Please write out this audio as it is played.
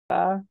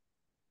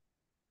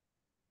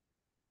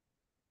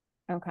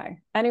Okay.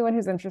 Anyone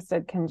who's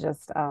interested can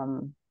just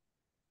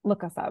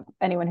look us up.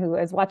 Anyone who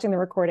is watching the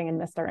recording and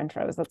missed our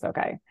intros, that's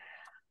okay.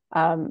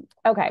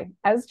 Okay.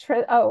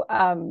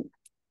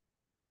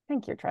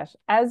 Thank you, Trish.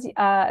 As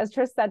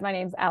Trish said, my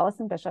name's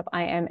Allison Bishop.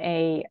 I am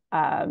a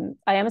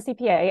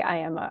CPA.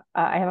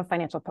 I have a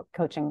financial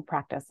coaching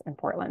practice in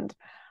Portland.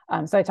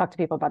 So I talk to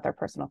people about their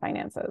personal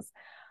finances.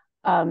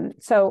 I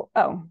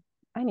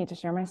need to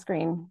share my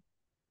screen.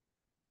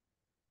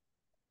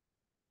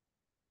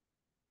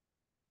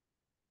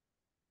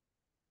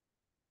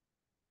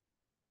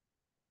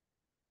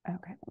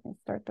 Okay, let me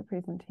start the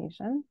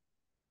presentation.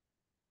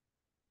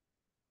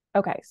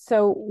 Okay,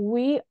 so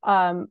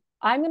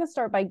I'm going to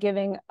start by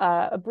giving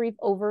a brief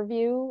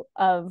overview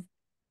of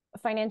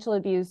financial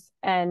abuse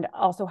and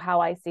also how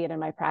I see it in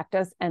my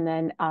practice. And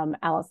then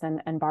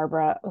Allison and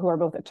Barbara, who are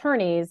both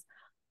attorneys,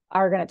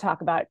 are going to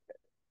talk about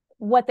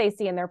what they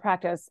see in their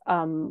practice,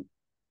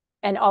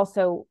 and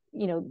also,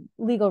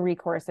 legal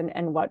recourse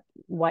and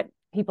what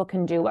people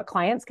can do, what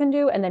clients can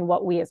do, and then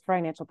what we as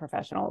financial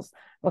professionals,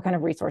 what kind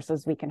of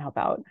resources we can help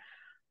out.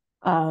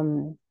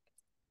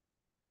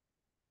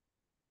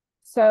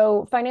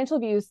 So financial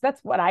abuse,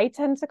 that's what I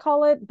tend to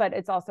call it, but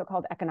it's also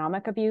called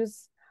economic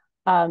abuse.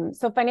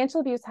 So financial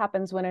abuse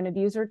happens when an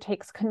abuser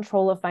takes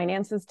control of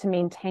finances to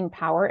maintain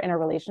power in a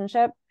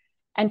relationship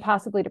and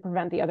possibly to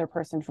prevent the other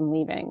person from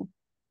leaving.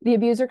 The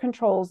abuser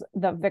controls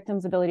the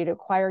victim's ability to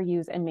acquire,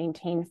 use, and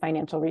maintain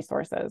financial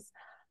resources.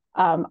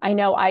 I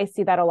know I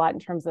see that a lot in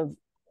terms of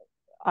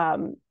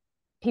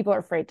people are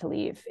afraid to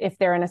leave. If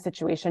they're in a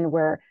situation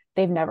where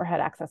they've never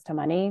had access to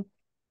money,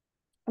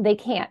 they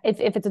can't. If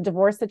it's a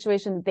divorce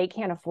situation, they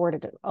can't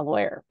afford a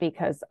lawyer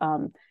because,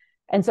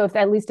 and so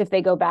if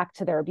they go back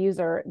to their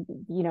abuser,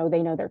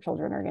 they know their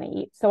children are going to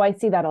eat. So I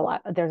see that a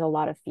lot. There's a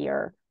lot of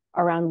fear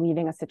around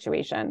leaving a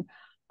situation.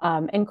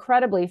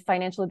 Incredibly,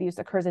 financial abuse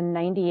occurs in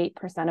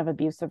 98% of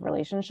abusive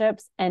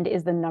relationships and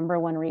is the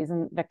 #1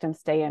 reason victims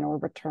stay in or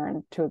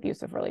return to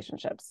abusive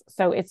relationships.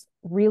 So it's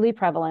really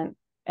prevalent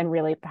and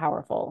really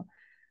powerful.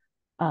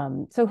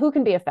 So who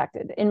can be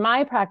affected? In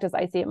my practice,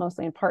 I see it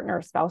mostly in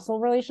partner spousal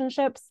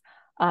relationships.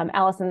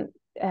 Allison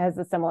has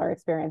a similar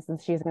experience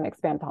and she's going to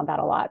expand upon that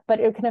a lot, but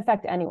it can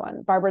affect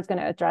anyone. Barbara's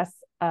going to address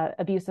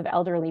abuse of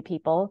elderly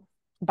people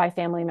by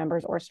family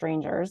members or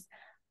strangers,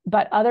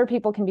 but other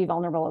people can be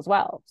vulnerable as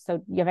well.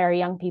 So you have very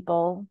young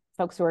people,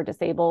 folks who are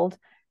disabled,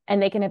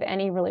 and they can have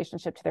any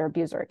relationship to their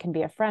abuser. It can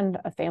be a friend,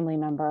 a family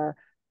member,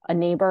 a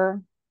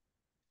neighbor.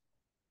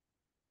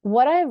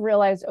 What I've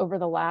realized over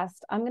the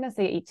last, I'm going to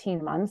say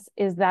 18 months,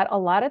 is that a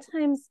lot of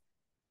times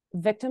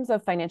victims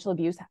of financial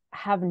abuse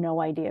have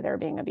no idea they're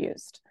being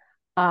abused.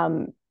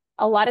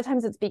 A lot of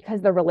times it's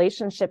because the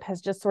relationship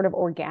has just sort of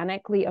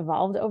organically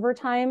evolved over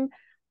time.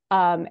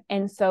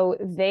 And so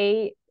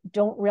they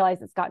don't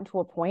realize it's gotten to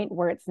a point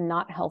where it's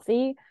not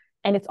healthy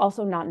and it's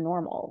also not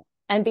normal.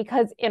 And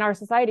because in our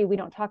society, we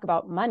don't talk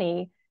about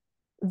money,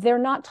 they're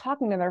not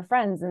talking to their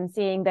friends and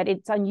seeing that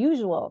it's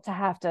unusual to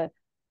have to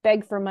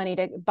beg for money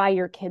to buy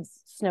your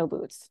kids snow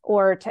boots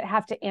or to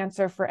have to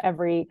answer for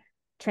every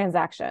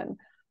transaction,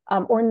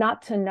 or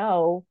not to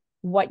know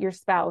what your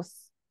spouse,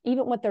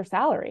 even what their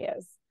salary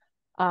is.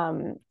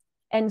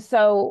 And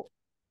so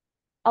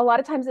a lot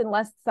of times,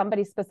 unless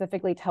somebody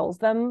specifically tells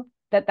them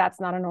that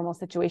that's not a normal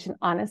situation,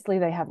 honestly,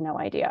 they have no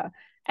idea.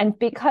 And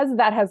because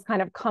that has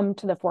kind of come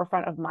to the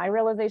forefront of my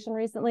realization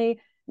recently,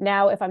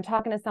 now if I'm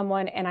talking to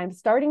someone and I'm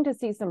starting to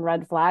see some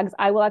red flags,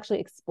 I will actually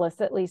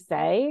explicitly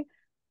say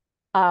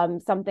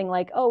something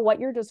like, oh, what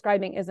you're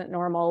describing isn't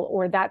normal,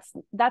 or that's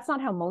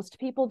not how most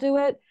people do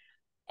it.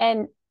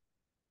 And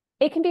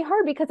it can be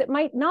hard because it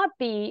might not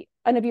be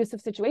an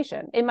abusive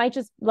situation. It might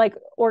just like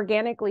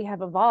organically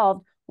have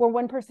evolved where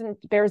one person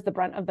bears the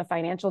brunt of the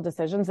financial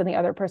decisions and the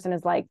other person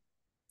is like,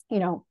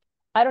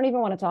 I don't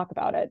even want to talk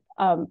about it.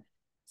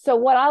 So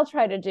what I'll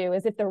try to do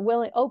is if they're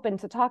open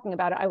to talking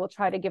about it, I will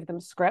try to give them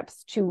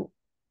scripts to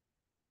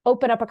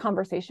open up a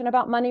conversation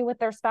about money with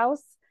their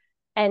spouse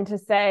and to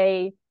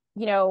say,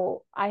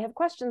 I have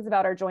questions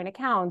about our joint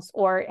accounts,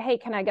 or, hey,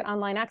 can I get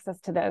online access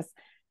to this?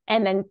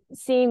 And then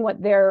seeing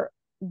what the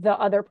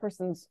other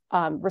person's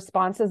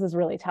responses is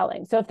really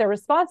telling. So if their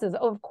response is,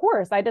 oh, of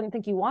course, I didn't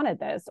think you wanted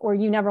this, or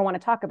you never want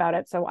to talk about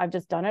it, so I've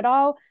just done it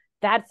all,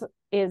 that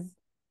is,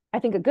 I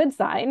think, a good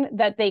sign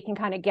that they can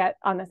kind of get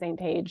on the same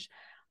page.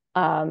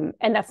 And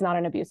that's not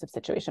an abusive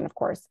situation, of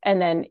course. And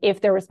then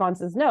if their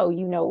response is no,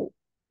 you know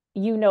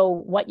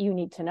what you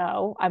need to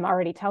know. I'm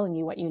already telling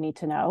you what you need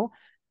to know.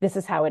 This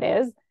is how it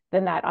is.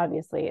 Then that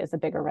obviously is a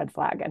bigger red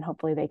flag, and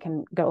hopefully they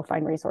can go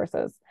find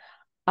resources.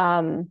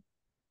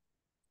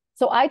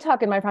 So I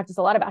talk in my practice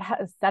a lot about how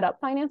to set up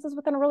finances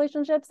within a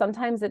relationship.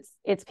 Sometimes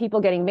it's people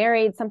getting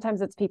married.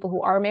 Sometimes it's people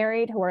who are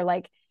married who are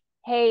like,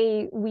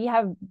 hey, we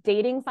have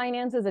dating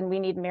finances and we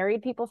need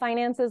married people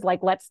finances.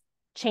 Like, let's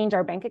change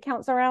our bank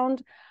accounts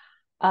around.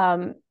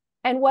 And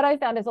what I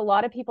found is a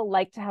lot of people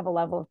like to have a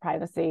level of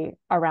privacy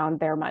around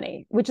their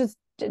money, which is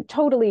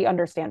totally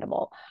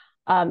understandable.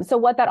 So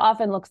what that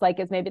often looks like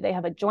is maybe they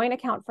have a joint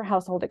account for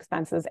household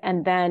expenses,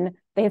 and then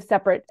they have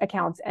separate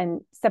accounts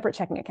and separate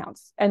checking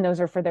accounts, and those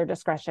are for their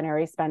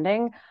discretionary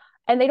spending.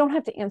 And they don't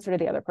have to answer to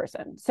the other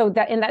person. So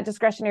that in that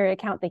discretionary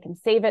account, they can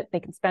save it, they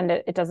can spend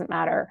it, it doesn't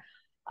matter.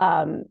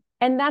 And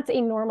that's a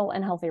normal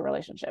and healthy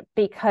relationship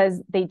because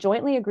they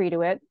jointly agree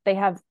to it. They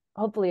have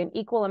hopefully an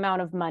equal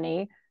amount of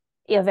money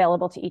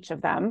available to each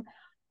of them.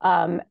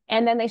 And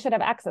then they should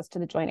have access to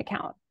the joint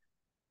account.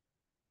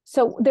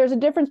 So there's a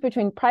difference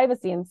between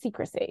privacy and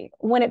secrecy.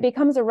 When it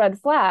becomes a red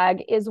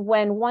flag is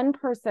when one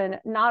person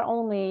not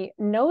only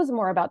knows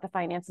more about the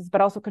finances, but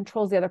also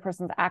controls the other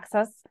person's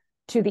access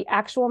to the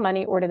actual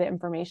money or to the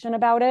information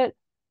about it.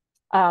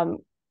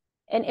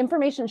 And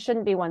information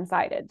shouldn't be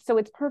one-sided. So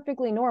it's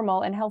perfectly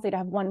normal and healthy to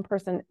have one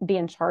person be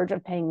in charge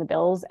of paying the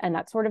bills and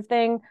that sort of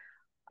thing.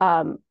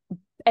 And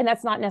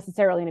that's not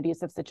necessarily an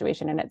abusive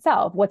situation in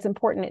itself. What's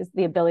important is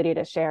the ability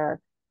to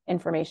share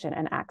information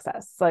and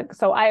access.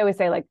 So I always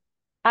say, like,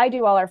 I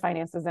do all our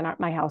finances in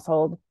my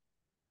household.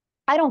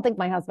 I don't think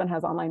my husband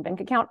has online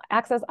bank account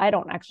access. I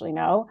don't actually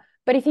know.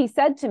 But if he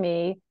said to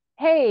me,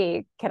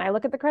 hey, can I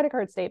look at the credit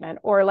card statement?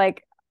 Or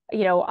like,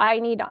 you know, I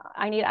need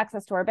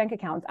access to our bank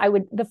accounts.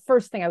 The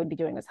first thing I would be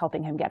doing is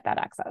helping him get that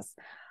access.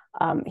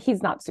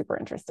 He's not super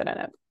interested in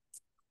it.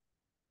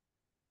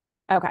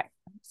 Okay,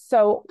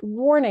 so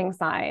warning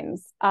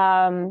signs.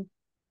 And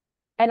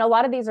a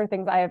lot of these are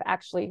things I have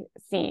actually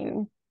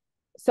seen.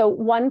 So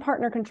one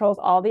partner controls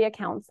all the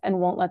accounts and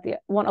won't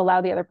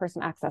allow the other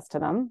person access to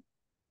them.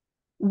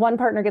 One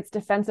partner gets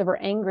defensive or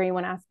angry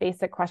when asked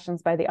basic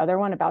questions by the other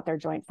one about their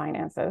joint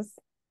finances.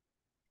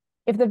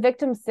 If the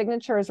victim's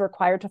signature is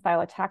required to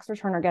file a tax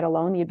return or get a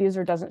loan, the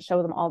abuser doesn't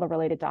show them all the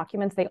related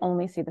documents. They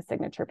only see the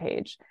signature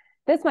page.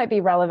 This might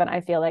be relevant,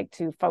 I feel like,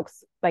 to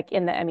folks like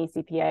in the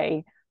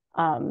MECPA,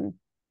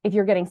 if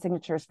you're getting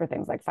signatures for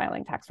things like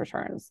filing tax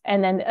returns.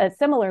 And then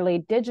similarly,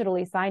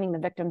 digitally signing the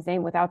victim's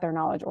name without their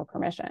knowledge or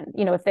permission.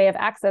 You know, if they have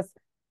access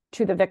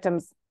to the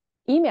victim's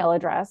email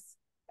address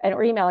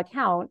or email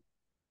account,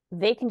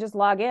 they can just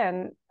log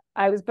in.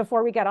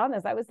 Before we got on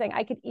this, I was saying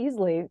I could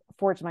easily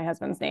forge my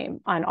husband's name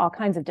on all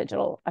kinds of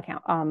digital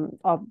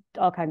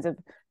all kinds of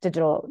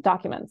digital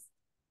documents.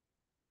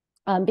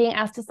 Being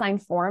asked to sign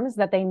forms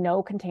that they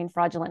know contain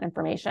fraudulent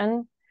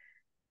information.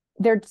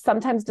 They're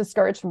sometimes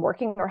discouraged from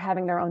working or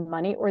having their own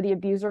money, or the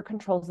abuser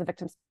controls the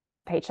victim's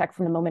paycheck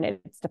from the moment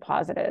it's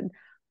deposited.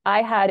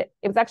 It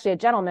was actually a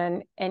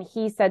gentleman, and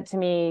he said to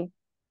me,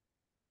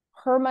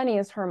 her money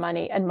is her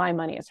money and my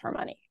money is her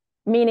money.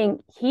 Meaning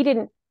he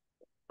didn't,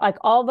 like,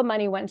 all the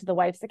money went to the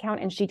wife's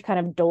account and she kind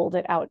of doled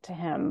it out to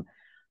him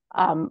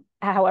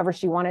however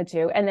she wanted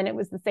to. And then it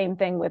was the same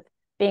thing with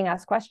being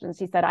asked questions.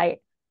 He said,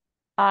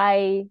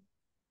 I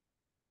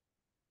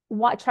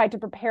tried to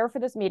prepare for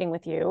this meeting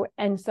with you.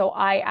 And so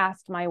I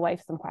asked my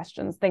wife some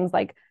questions, things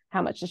like,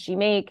 how much does she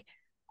make?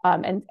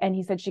 And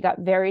he said she got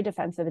very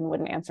defensive and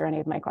wouldn't answer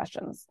any of my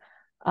questions.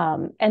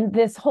 And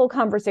this whole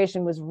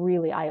conversation was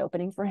really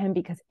eye-opening for him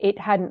because it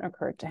hadn't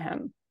occurred to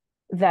him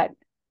that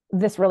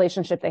this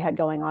relationship they had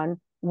going on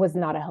was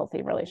not a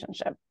healthy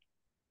relationship.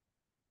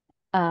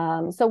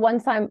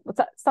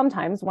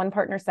 Sometimes one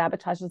partner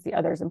sabotages the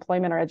other's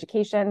employment or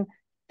education.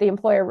 The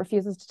employer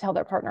refuses to tell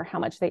their partner how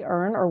much they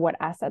earn or what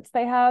assets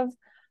they have.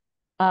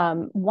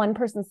 One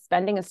person's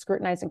spending is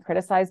scrutinized and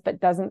criticized,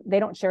 but they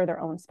don't share their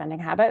own spending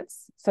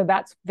habits. So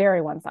that's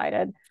very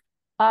one-sided.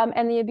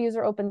 And the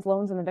abuser opens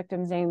loans in the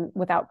victim's name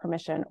without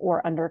permission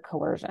or under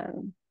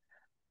coercion.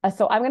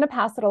 So I'm going to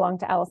pass it along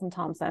to Allison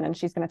Thompson, and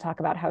she's going to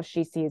talk about how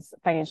she sees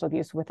financial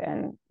abuse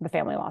within the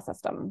family law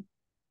system.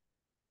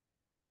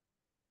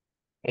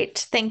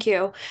 Great, thank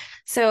you.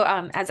 So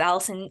as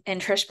Allison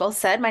and Trish both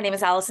said, my name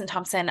is Allison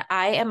Thompson.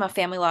 I am a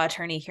family law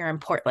attorney here in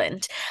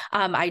Portland.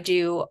 I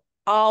do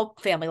all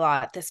family law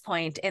at this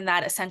point, and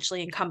that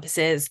essentially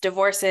encompasses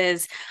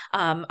divorces,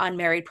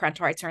 unmarried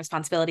parental rights and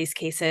responsibilities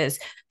cases.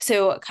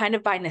 So kind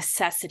of by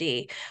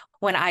necessity,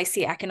 when I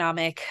see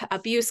economic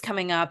abuse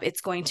coming up, it's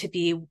going to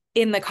be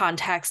in the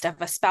context of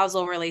a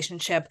spousal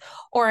relationship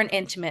or an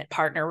intimate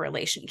partner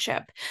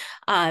relationship.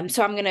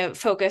 So I'm going to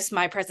focus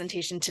my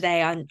presentation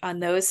today on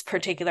those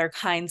particular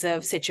kinds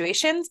of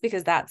situations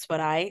because that's what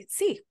I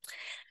see.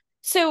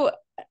 So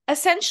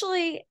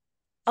essentially,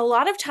 a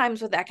lot of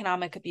times with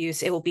economic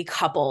abuse, it will be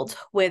coupled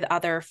with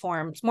other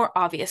forms, more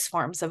obvious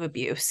forms of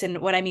abuse. And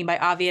what I mean by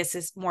obvious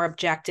is more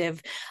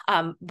objective,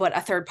 what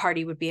a third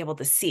party would be able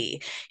to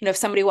see. You know, if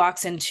somebody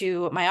walks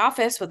into my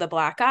office with a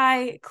black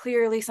eye,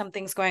 clearly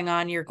something's going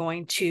on. You're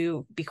going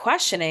to be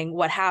questioning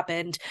what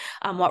happened,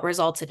 what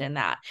resulted in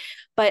that.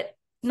 But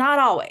not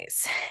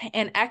always.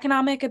 And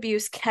economic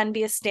abuse can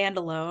be a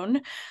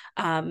standalone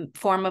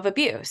form of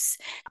abuse.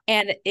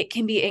 And it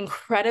can be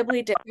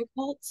incredibly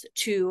difficult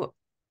to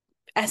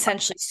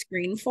essentially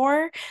screen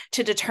for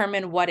to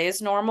determine what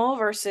is normal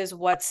versus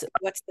what's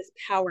this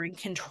power and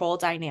control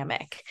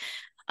dynamic.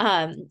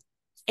 And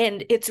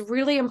it's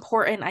really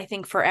important, I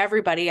think, for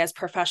everybody as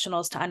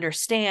professionals to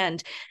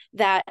understand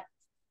that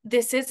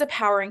this is a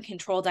power and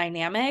control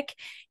dynamic,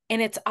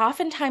 and it's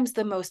oftentimes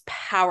the most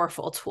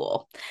powerful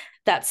tool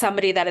that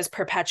somebody that is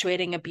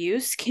perpetuating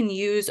abuse can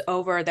use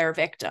over their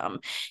victim.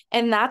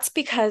 And that's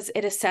because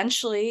it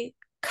essentially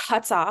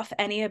cuts off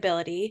any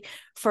ability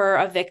for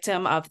a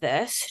victim of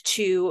this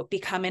to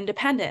become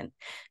independent,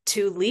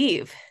 to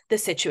leave the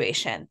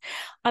situation,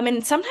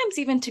 and sometimes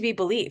even to be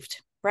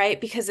believed,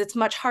 right? Because it's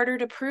much harder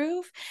to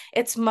prove.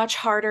 It's much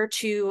harder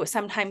to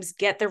sometimes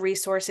get the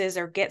resources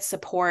or get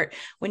support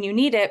when you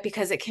need it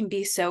because it can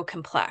be so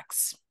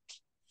complex.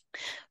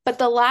 But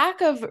the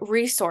lack of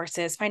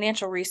resources,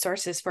 financial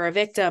resources for a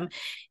victim,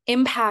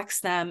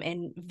 impacts them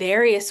in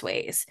various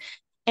ways.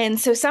 And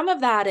so some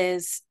of that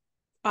is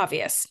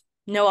obvious.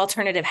 No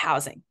alternative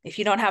housing. If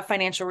you don't have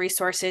financial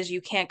resources,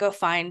 you can't go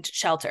find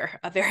shelter,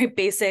 a very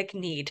basic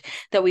need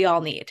that we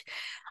all need.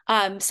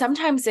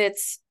 Sometimes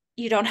it's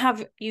you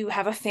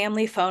have a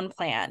family phone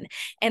plan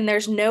and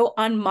there's no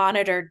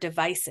unmonitored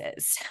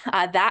devices.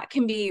 That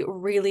can be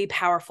really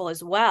powerful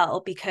as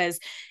well, because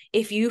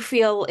if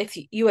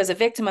you as a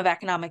victim of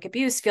economic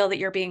abuse feel that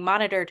you're being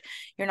monitored,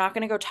 you're not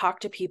going to go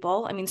talk to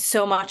people. I mean,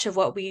 so much of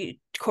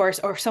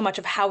so much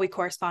of how we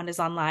correspond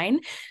is online.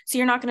 So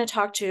you're not going to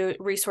talk to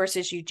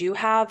resources you do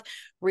have.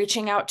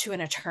 Reaching out to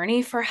an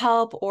attorney for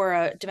help or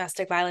a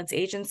domestic violence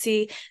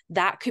agency,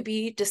 that could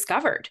be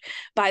discovered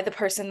by the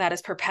person that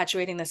is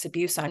perpetuating this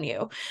abuse on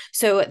you.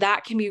 So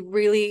that can be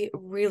really,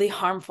 really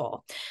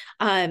harmful.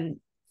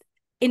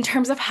 In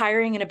terms of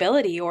hiring an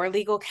ability or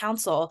legal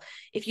counsel,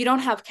 if you don't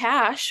have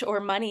cash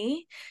or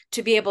money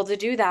to be able to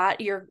do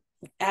that,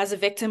 as a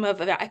victim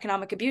of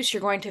economic abuse,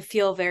 you're going to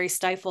feel very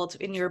stifled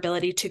in your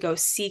ability to go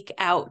seek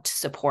out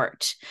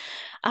support.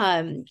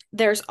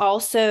 There's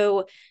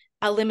also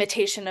a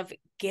limitation of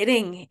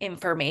getting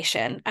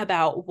information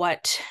about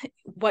what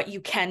you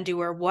can do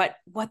or what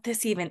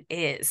this even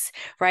is,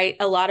 right?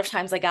 A lot of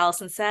times, like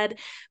Allison said,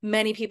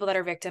 many people that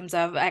are victims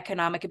of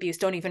economic abuse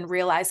don't even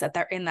realize that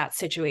they're in that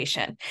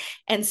situation.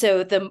 And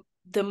so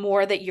the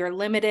more that you're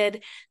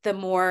limited, the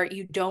more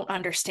you don't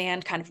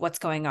understand kind of what's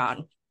going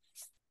on.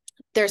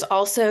 There's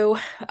also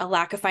a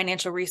lack of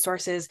financial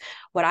resources.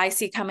 What I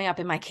see coming up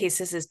in my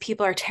cases is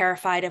people are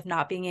terrified of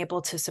not being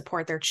able to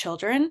support their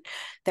children,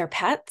 their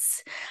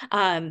pets.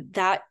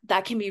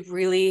 That can be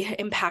really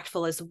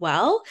impactful as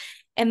well.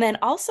 And then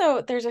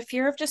also there's a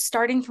fear of just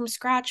starting from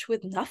scratch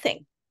with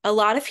nothing. A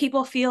lot of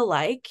people feel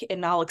like,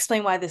 and I'll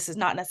explain why this is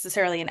not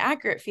necessarily an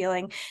accurate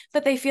feeling,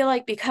 but they feel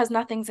like because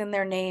nothing's in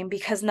their name,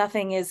 because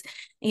nothing is,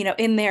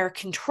 in their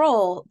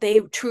control, they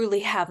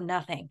truly have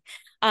nothing.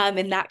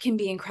 And that can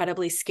be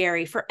incredibly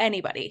scary for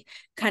anybody,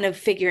 kind of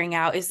figuring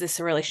out, is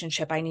this a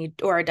relationship I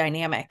need or a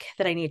dynamic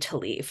that I need to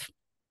leave?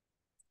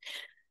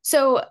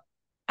 So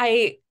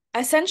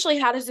essentially,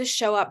 how does this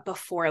show up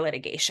before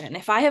litigation?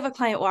 If I have a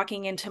client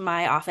walking into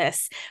my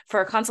office for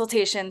a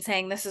consultation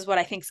saying, this is what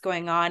I think is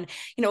going on,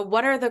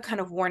 what are the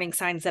kind of warning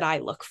signs that I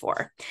look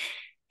for?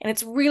 And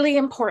it's really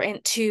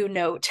important to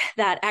note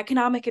that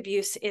economic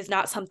abuse is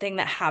not something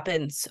that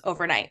happens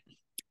overnight.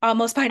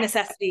 Almost by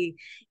necessity,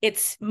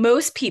 it's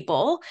most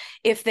people,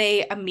 if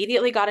they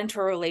immediately got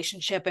into a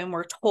relationship and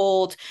were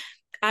told,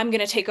 I'm going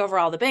to take over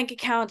all the bank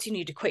accounts, you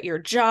need to quit your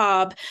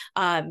job,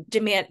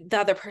 the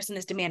other person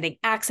is demanding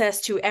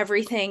access to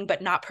everything,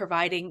 but not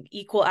providing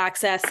equal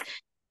access,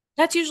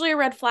 that's usually a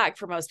red flag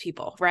for most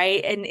people,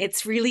 right? And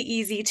it's really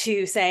easy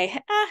to say,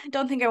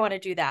 don't think I want to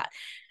do that.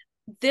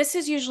 This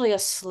is usually a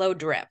slow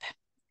drip.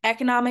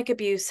 Economic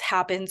abuse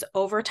happens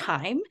over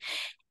time,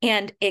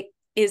 and it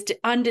is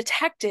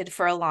undetected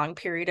for a long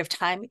period of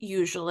time,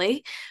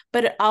 usually.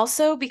 But it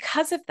also,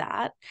 because of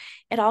that,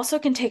 it also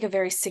can take a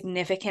very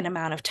significant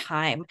amount of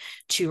time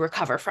to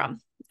recover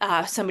from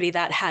somebody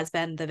that has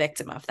been the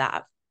victim of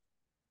that.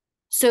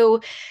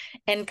 So,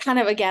 and kind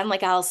of again,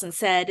 like Allison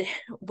said,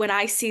 when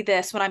I see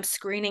this, when I'm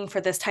screening for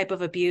this type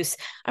of abuse,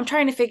 I'm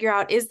trying to figure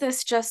out, is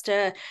this just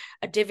a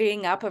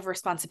divvying up of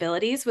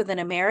responsibilities within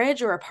a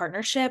marriage or a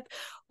partnership?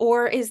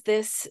 Or is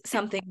this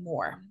something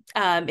more?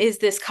 Is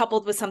this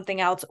coupled with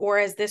something else? Or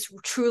has this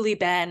truly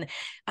been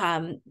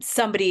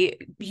somebody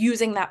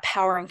using that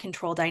power and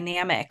control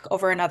dynamic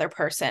over another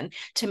person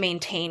to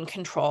maintain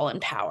control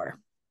and power?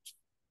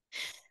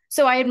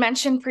 So I had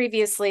mentioned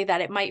previously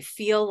that it might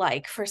feel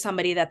like for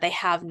somebody that they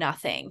have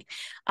nothing.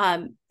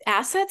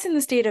 Assets in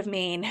the state of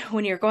Maine,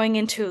 when you're going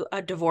into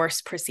a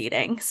divorce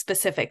proceeding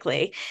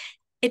specifically,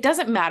 it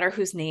doesn't matter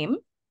whose name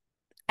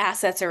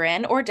assets are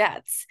in or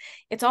debts.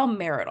 It's all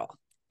marital.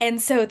 And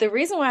so the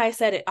reason why I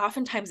said it,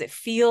 oftentimes it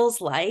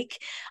feels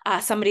like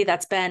somebody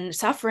that's been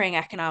suffering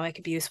economic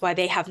abuse, why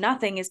they have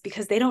nothing, is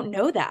because they don't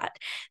know that.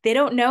 They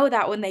don't know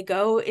that when they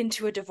go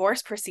into a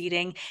divorce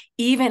proceeding,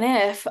 even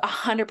if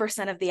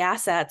 100% of the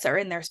assets are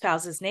in their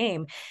spouse's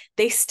name,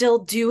 they still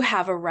do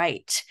have a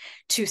right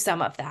to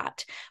some of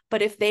that.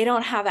 But if they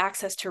don't have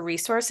access to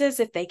resources,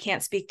 if they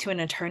can't speak to an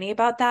attorney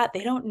about that,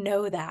 they don't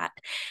know that.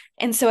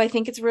 And so I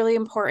think it's really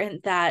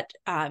important that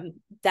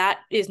that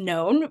is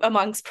known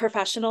amongst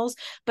professionals,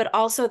 but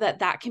also that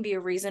that can be a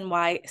reason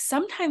why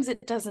sometimes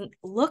it doesn't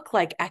look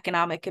like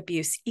economic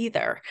abuse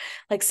either.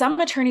 Like some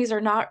attorneys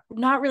are not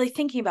really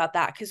thinking about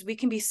that because we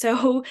can be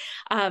so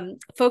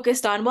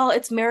focused on, well,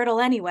 it's marital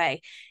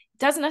anyway.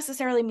 Doesn't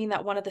necessarily mean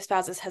that one of the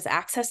spouses has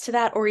access to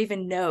that or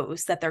even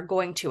knows that they're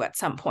going to at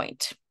some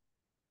point.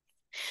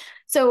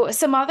 So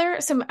some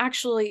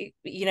actually,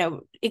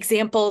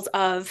 examples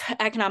of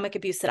economic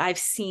abuse that I've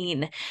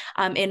seen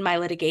in my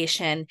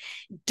litigation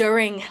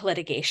during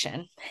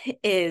litigation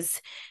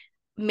is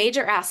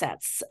major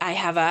assets. I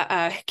have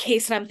a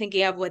case that I'm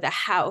thinking of with a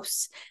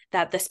house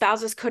that the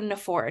spouses couldn't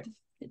afford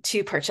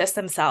to purchase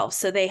themselves.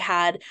 So they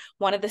had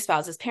one of the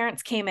spouse's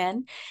parents came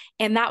in,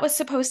 and that was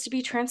supposed to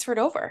be transferred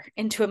over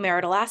into a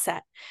marital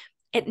asset.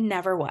 It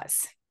never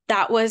was.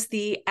 That was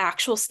the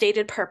actual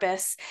stated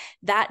purpose.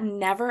 That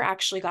never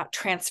actually got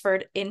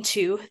transferred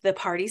into the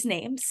parties'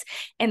 names.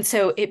 And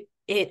so it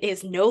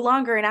is no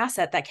longer an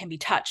asset that can be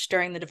touched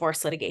during the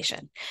divorce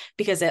litigation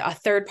because a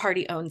third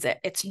party owns it.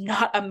 It's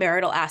not a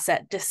marital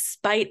asset,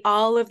 despite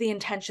all of the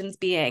intentions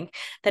being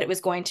that it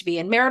was going to be,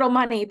 and marital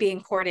money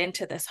being poured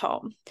into this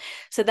home.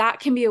 So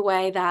that can be a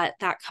way that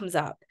comes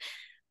up.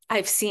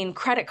 I've seen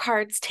credit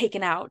cards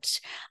taken out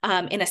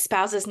in a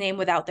spouse's name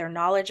without their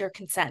knowledge or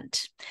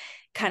consent.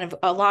 Kind of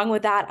along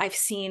with that, I've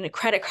seen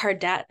credit card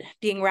debt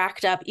being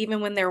racked up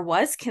even when there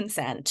was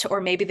consent,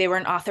 or maybe they were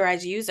an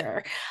authorized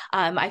user.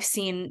 I've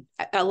seen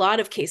a lot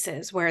of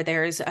cases where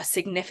there's a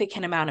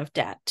significant amount of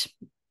debt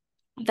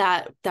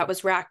that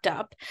was racked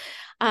up.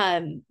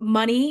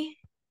 Money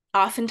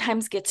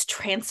oftentimes gets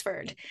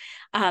transferred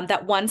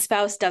that one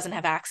spouse doesn't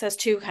have access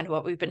to, kind of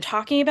what we've been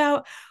talking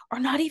about, or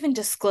not even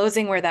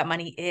disclosing where that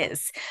money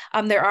is.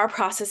 There are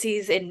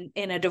processes in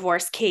a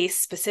divorce case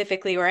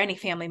specifically, or any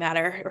family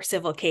matter or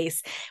civil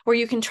case, where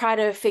you can try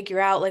to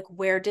figure out, like,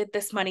 where did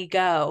this money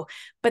go?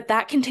 But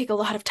that can take a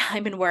lot of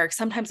time and work,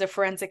 sometimes a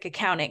forensic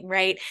accounting,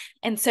 right?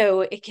 And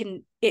so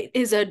it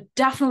is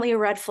definitely a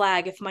red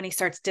flag if money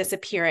starts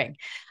disappearing.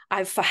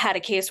 I've had a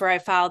case where I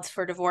filed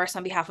for divorce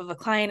on behalf of a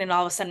client, and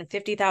all of a sudden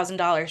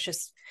 $50,000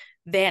 just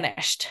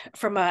vanished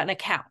from an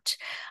account.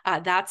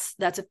 That's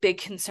a big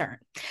concern.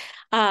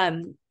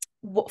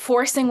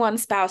 Forcing one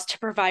spouse to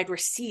provide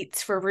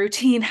receipts for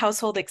routine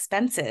household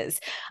expenses,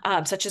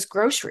 such as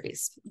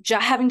groceries,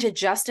 having to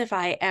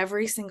justify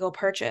every single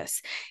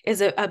purchase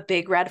is a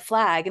big red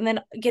flag. And then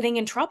getting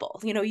in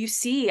trouble.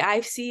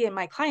 I see in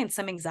my clients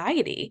some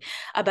anxiety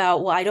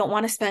about, well, I don't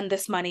want to spend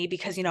this money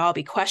because, I'll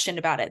be questioned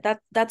about it.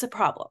 That's a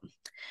problem.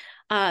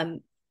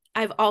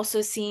 I've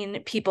also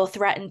seen people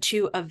threaten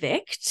to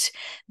evict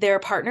their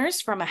partners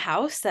from a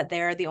house that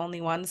they're the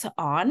only ones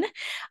on,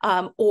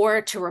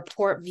 or to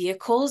report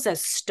vehicles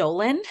as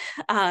stolen.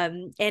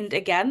 And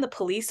again, the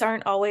police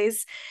aren't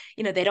always,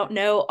 they don't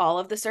know all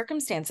of the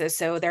circumstances.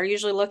 So they're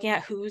usually looking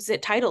at who's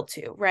it titled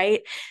to,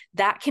 right?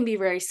 That can be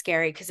very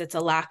scary because it's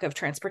a lack of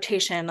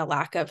transportation, a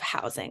lack of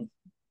housing.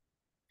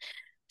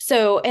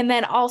 So, and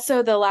then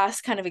also the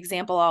last kind of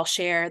example I'll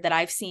share that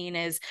I've seen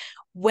is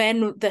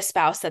when the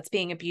spouse that's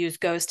being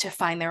abused goes to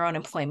find their own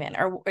employment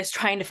or is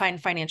trying to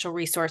find financial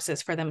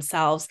resources for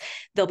themselves,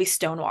 they'll be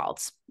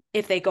stonewalled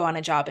if they go on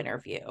a job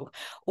interview,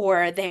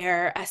 or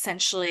there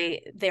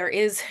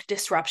is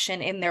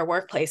disruption in their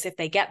workplace. If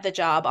they get the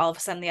job, all of a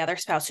sudden the other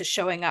spouse is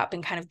showing up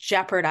and kind of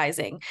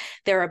jeopardizing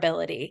their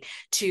ability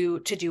to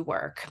do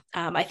work.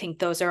 I think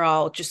those are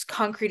all just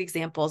concrete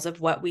examples of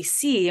what we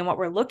see and what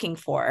we're looking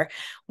for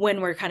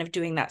when we're kind of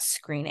doing that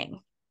screening.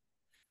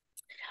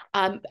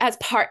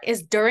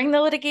 Is during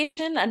the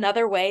litigation,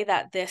 another way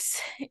that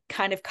this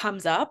kind of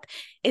comes up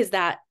is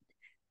that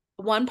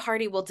one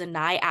party will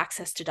deny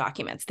access to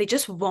documents. They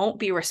just won't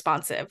be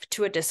responsive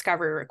to a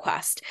discovery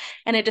request.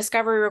 And a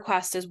discovery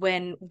request is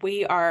when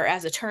we are,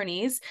 as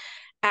attorneys,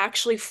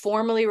 actually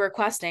formally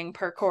requesting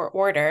per court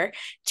order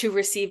to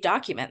receive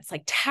documents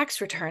like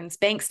tax returns,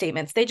 bank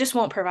statements. They just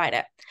won't provide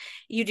it.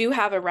 You do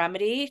have a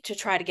remedy to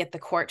try to get the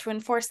court to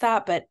enforce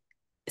that, but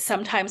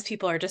sometimes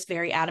people are just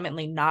very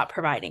adamantly not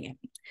providing it.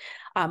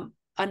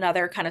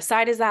 Another kind of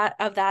side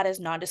of that is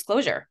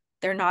non-disclosure.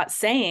 They're not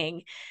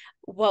saying,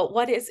 well,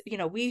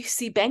 we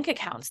see bank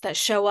accounts that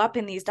show up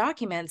in these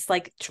documents,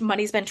 like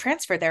money's been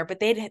transferred there, but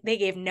they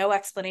gave no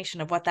explanation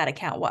of what that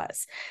account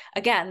was.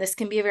 Again, this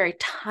can be a very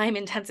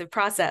time-intensive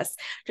process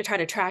to try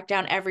to track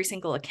down every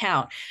single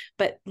account,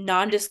 but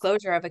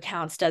non-disclosure of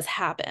accounts does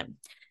happen.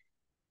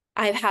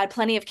 I've had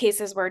plenty of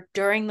cases where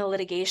during the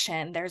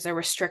litigation, there's a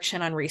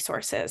restriction on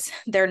resources.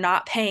 They're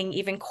not paying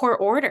even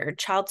court-ordered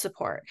child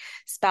support,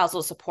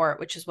 spousal support,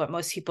 which is what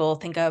most people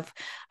think of,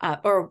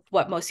 or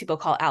what most people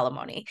call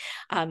alimony.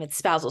 It's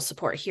spousal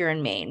support here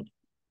in Maine.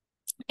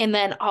 And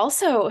then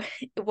also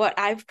what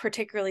I've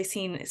particularly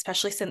seen,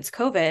 especially since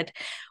COVID,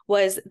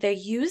 was they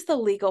use the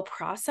legal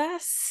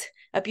process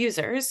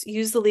abusers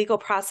use the legal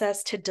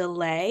process to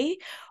delay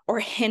or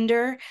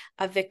hinder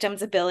a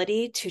victim's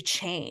ability to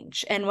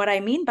change. And what I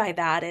mean by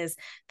that is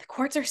the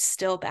courts are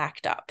still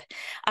backed up.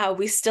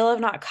 We still have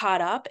not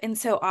caught up. And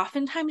so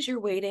oftentimes you're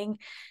waiting,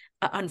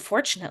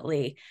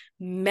 unfortunately,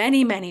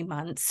 many, many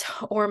months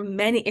or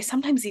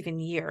sometimes even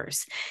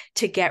years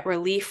to get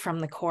relief from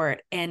the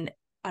court. And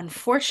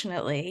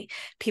unfortunately,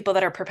 people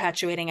that are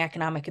perpetuating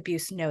economic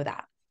abuse know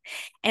that.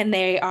 And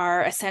they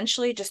are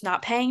essentially just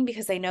not paying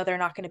because they know they're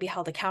not going to be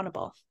held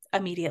accountable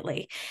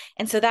immediately.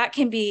 And so that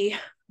can be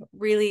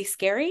really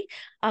scary.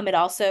 It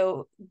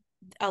also,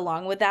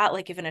 along with that,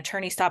 like if an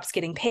attorney stops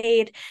getting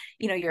paid,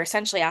 you're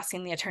essentially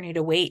asking the attorney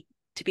to wait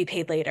to be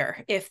paid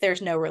later if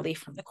there's no relief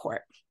from the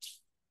court.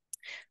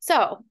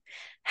 So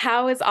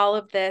how has all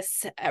of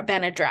this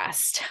been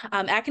addressed?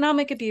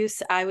 Economic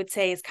abuse, I would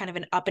say, is kind of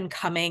an up and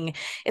coming.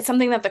 It's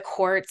something that the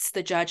courts,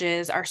 the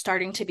judges are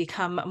starting to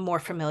become more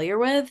familiar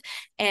with.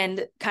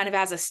 And kind of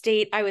as a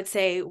state, I would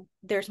say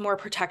there's more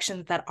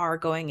protections that are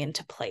going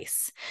into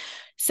place.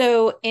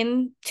 So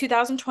in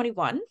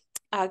 2021,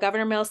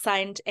 Governor Mills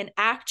signed an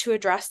act to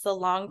address the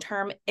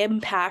long-term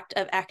impact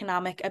of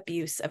economic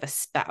abuse of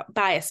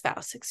by a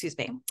spouse.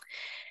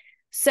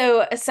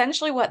 So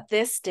essentially what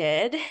this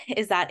did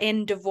is that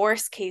in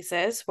divorce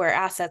cases where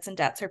assets and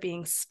debts are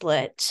being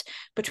split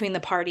between the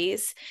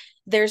parties,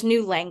 there's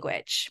new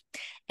language.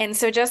 And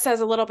so just as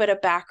a little bit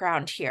of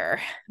background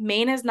here,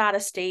 Maine is not a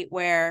state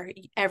where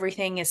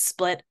everything is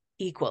split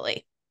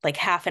equally, like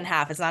half and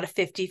half. It's not a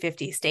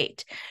 50-50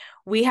 state.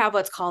 We have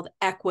what's called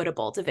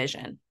equitable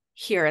division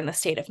here in the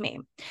state of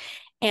Maine.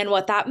 And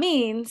what that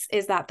means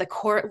is that the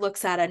court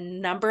looks at a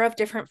number of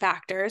different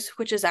factors,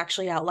 which is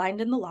actually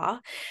outlined in the law,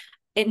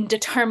 in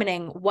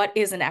determining what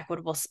is an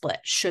equitable split.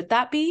 Should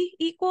that be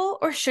equal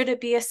or should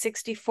it be a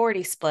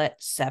 60-40 split,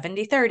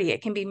 70-30?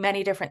 It can be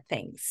many different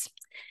things.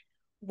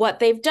 What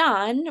they've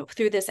done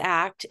through this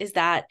act is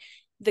that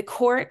the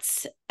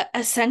courts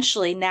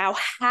essentially now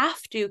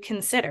have to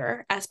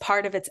consider, as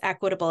part of its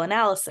equitable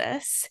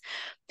analysis,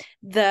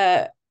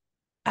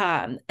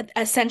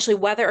 essentially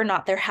whether or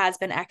not there has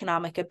been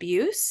economic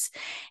abuse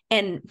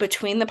and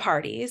between the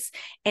parties,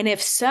 and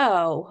if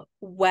so,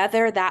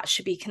 whether that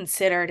should be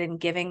considered in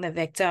giving the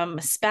victim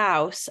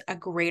spouse a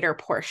greater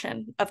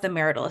portion of the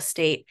marital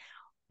estate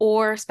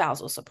or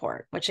spousal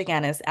support, which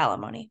again is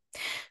alimony.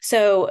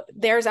 So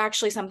there's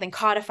actually something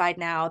codified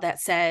now that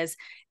says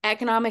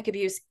economic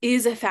abuse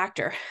is a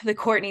factor the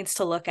court needs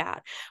to look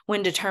at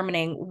when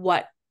determining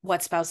what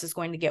spouse is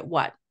going to get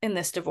what in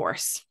this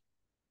divorce,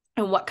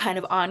 and what kind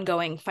of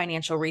ongoing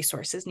financial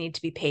resources need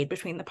to be paid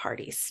between the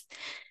parties.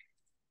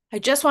 I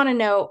just want to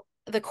note,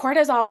 the court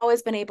has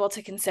always been able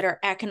to consider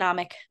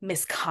economic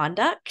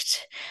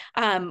misconduct,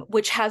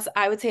 which has,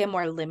 I would say, a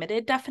more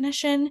limited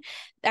definition.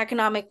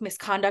 Economic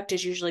misconduct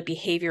is usually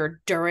behavior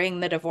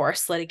during the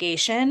divorce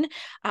litigation,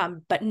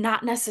 but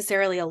not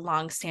necessarily a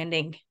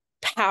longstanding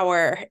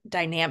power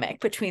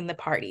dynamic between the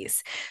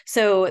parties.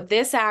 So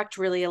this act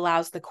really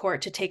allows the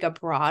court to take a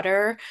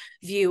broader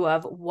view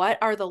of what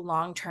are the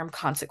long-term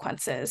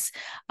consequences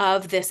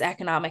of this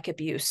economic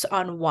abuse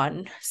on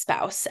one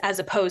spouse, as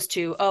opposed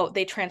to, oh,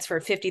 they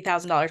transferred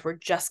 $50,000. We're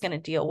just going to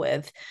deal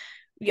with,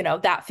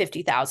 that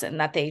 $50,000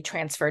 that they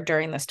transferred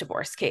during this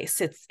divorce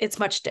case. It's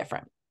much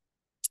different.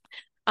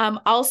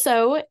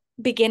 Also,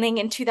 beginning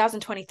in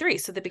 2023,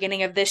 so the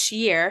beginning of this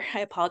year,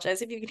 I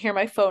apologize if you can hear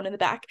my phone in the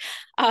back,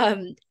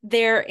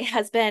 there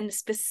has been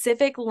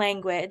specific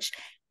language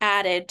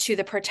added to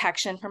the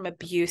protection from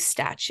abuse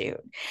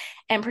statute.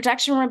 And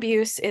protection from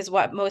abuse is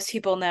what most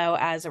people know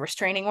as a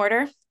restraining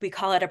order. We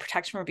call it a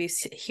protection from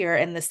abuse here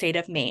in the state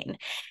of Maine.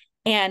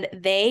 And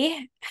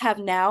they have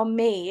now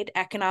made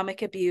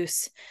economic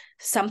abuse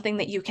something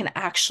that you can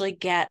actually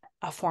get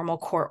a formal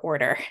court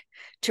order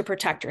to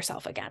protect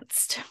yourself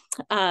against.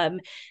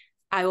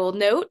 I will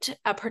note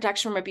a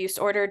protection from abuse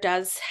order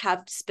does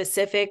have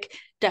specific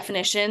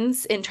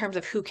definitions in terms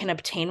of who can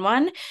obtain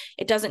one.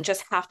 It doesn't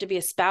just have to be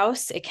a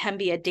spouse. It can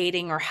be a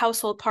dating or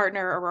household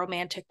partner or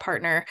romantic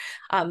partner.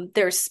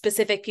 There's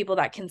specific people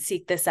that can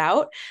seek this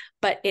out,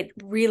 but it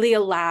really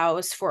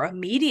allows for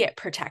immediate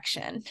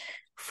protection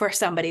for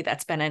somebody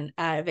that's been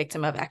a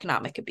victim of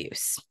economic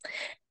abuse.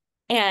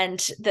 And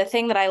the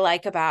thing that I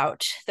like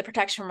about the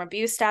protection from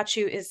abuse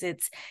statute is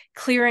it's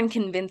clear and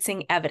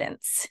convincing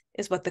evidence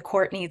is what the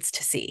court needs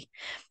to see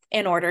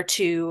in order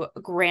to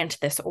grant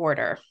this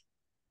order.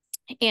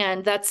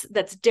 And that's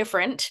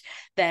different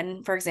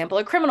than, for example,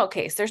 a criminal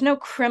case. There's no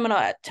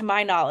criminal, to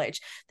my knowledge,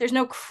 there's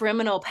no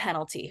criminal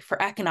penalty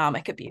for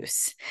economic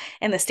abuse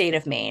in the state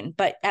of Maine,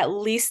 but at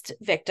least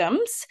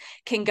victims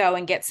can go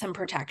and get some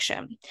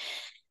protection.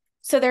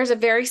 So there's a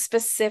very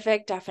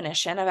specific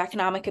definition of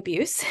economic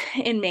abuse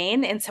in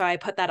Maine. And so I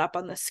put that up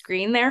on the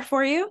screen there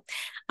for you.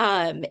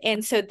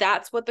 And so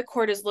that's what the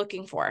court is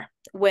looking for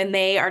when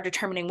they are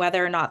determining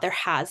whether or not there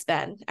has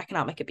been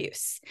economic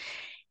abuse.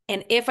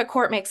 And if a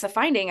court makes a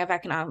finding of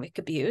economic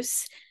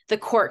abuse, the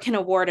court can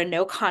award a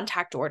no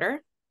contact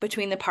order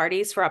between the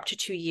parties for up to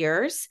 2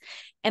 years.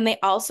 And they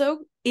also,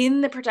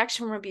 in the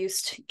protection from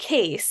abuse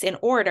case, in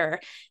order,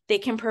 they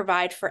can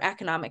provide for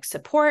economic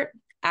support,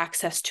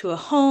 access to a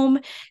home,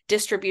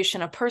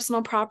 distribution of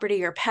personal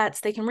property or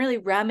pets. They can really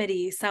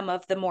remedy some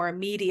of the more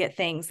immediate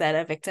things that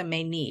a victim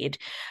may need.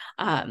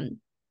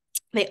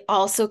 They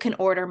also can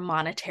order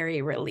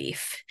monetary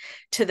relief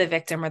to the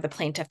victim or the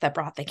plaintiff that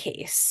brought the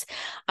case.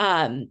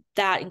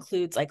 That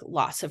includes like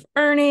loss of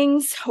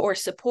earnings or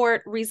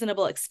support,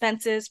 reasonable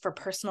expenses for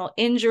personal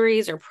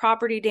injuries or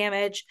property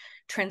damage,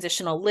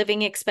 transitional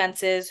living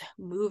expenses,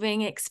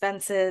 moving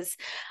expenses.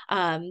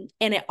 And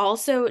it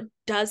also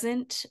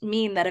doesn't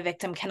mean that a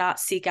victim cannot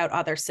seek out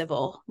other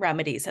civil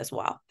remedies as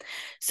well.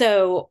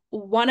 So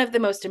one of the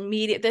most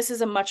immediate, this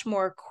is a much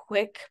more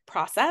quick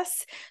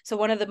process. So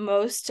one of the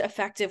most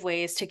effective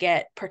ways to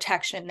get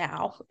protection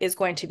now is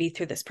going to be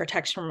through this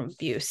protection from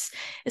abuse,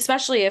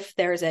 especially if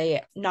there's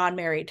a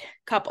non-married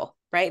couple,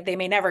 right? They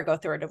may never go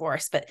through a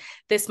divorce, but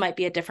this might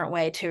be a different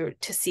way to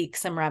seek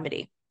some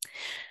remedy.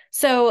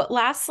 So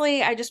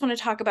lastly, I just want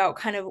to talk about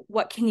kind of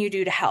what can you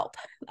do to help?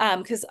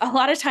 Because a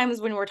lot of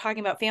times when we're talking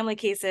about family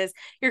cases,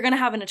 you're going to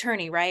have an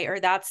attorney, right? Or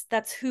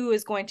that's who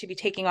is going to be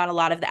taking on a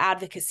lot of the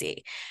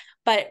advocacy.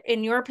 But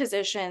in your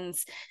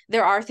positions,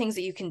 there are things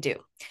that you can do.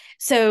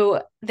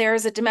 So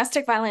there's a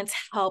domestic violence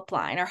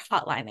helpline or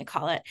hotline, they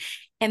call it.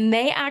 And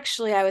they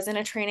actually, I was in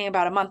a training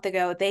about a month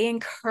ago, they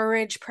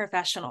encourage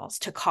professionals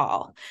to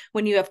call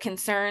when you have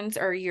concerns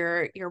or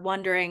you're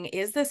wondering,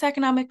 is this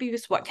economic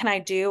abuse? What can I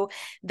do?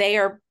 They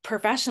are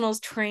professionals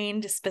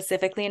trained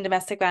specifically in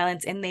domestic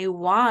violence, and they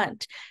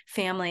want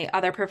family,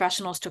 other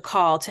professionals to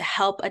call to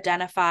help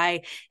identify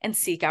and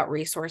seek out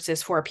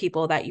resources for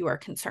people that you are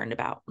concerned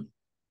about.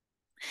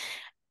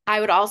 I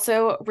would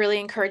also really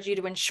encourage you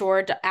to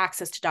ensure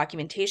access to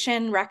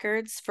documentation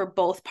records for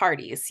both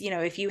parties. You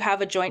know, if you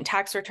have a joint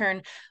tax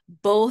return,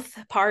 both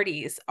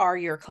parties are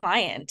your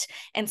client.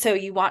 And so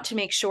you want to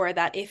make sure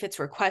that if it's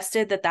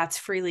requested, that that's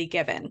freely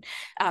given,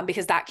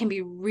 because that can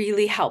be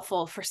really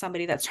helpful for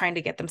somebody that's trying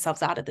to get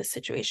themselves out of this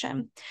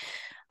situation.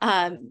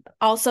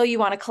 Also, you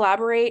want to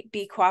collaborate,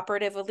 be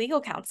cooperative with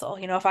legal counsel.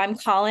 You know, if I'm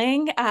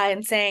calling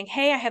and saying,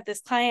 hey, I have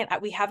this client,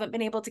 we haven't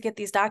been able to get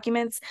these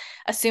documents,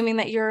 assuming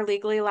that you're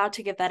legally allowed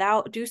to give that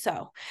out, do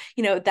so.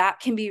 You know, that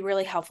can be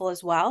really helpful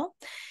as well.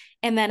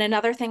 And then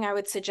another thing I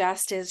would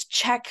suggest is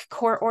check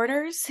court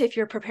orders if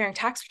you're preparing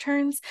tax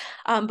returns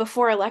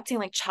before electing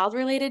like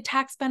child-related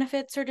tax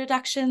benefits or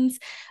deductions.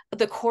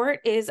 The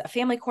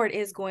family court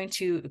is going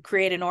to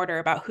create an order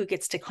about who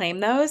gets to claim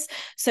those.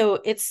 So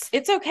it's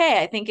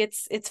okay. I think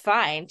it's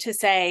fine to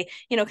say,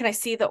 you know, can I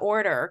see the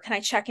order? Can I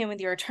check in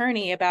with your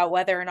attorney about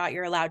whether or not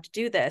you're allowed to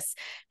do this?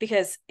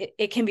 Because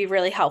it can be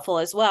really helpful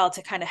as well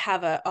to kind of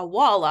have a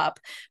wall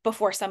up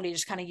before somebody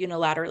just kind of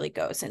unilaterally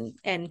goes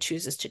and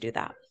chooses to do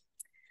that.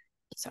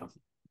 So I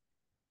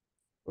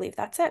believe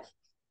that's it.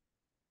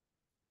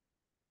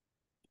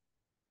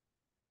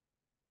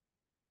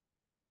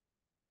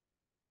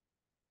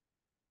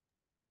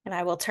 And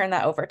I will turn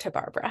that over to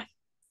Barbara.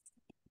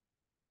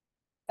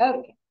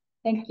 Okay,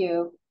 thank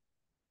you.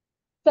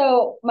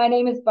 So my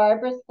name is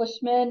Barbara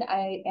Schlichtman.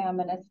 I am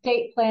an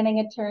estate planning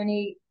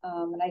attorney,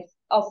 and I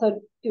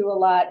also do a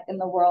lot in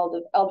the world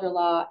of elder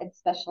law and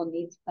special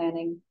needs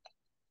planning.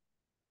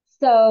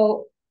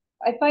 So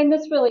I find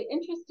this really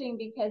interesting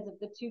because of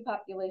the two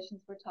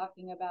populations we're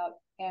talking about.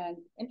 And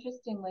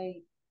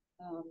interestingly,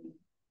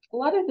 a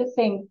lot of the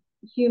same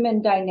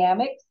human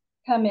dynamics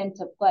come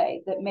into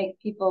play that make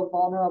people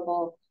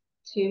vulnerable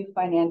to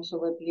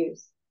financial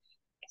abuse.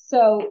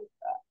 So,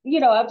 you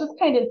know, I'll just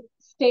kind of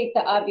state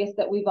the obvious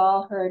that we've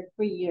all heard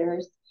for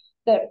years,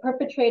 that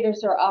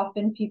perpetrators are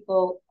often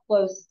people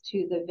close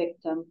to the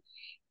victim.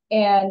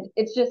 And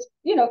it's just,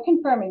 you know,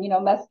 confirming, you know,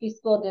 Muskie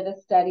School did a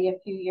study a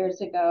few years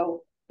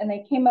ago, and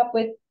they came up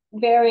with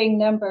varying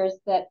numbers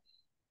that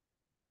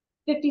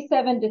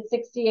 57 to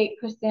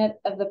 68%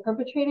 of the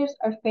perpetrators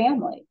are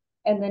family,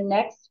 and the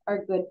next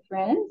are good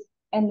friends,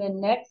 and the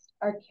next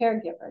are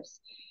caregivers.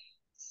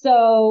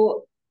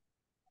 So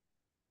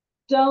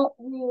don't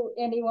rule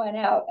anyone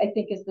out, I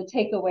think, is the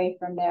takeaway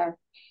from there.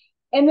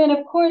 And then,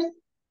 of course,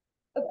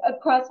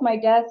 across my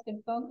desk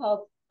and phone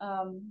calls,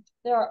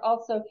 there are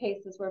also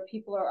cases where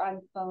people are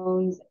on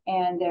phones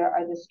and there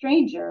are the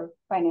stranger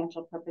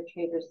financial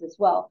perpetrators as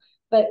well.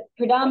 But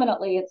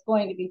predominantly, it's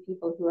going to be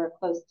people who are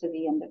close to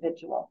the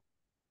individual.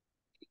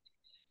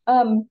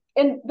 And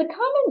the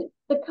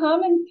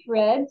common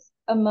threads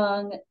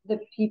among the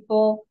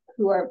people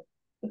who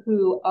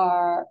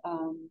are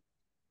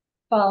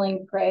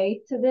falling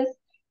prey to this,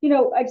 you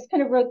know, I just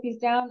kind of wrote these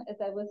down as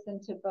I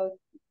listened to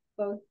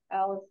both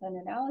Allison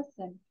and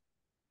Allison.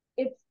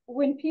 It's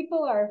when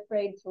people are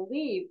afraid to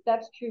leave,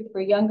 that's true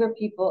for younger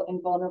people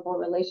in vulnerable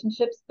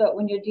relationships, but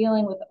when you're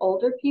dealing with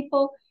older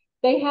people,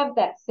 they have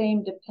that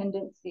same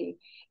dependency.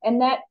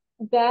 And that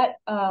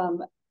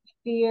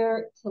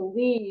fear to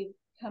leave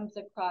comes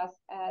across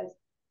as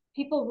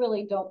people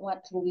really don't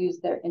want to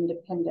lose their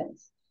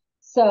independence.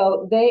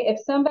 So if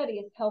somebody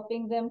is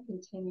helping them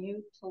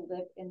continue to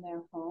live in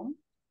their home,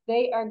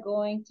 they are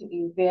going to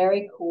be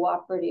very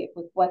cooperative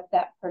with what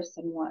that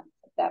person wants.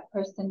 that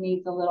person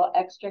needs a little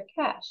extra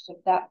cash, if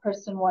that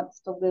person wants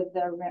to live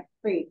there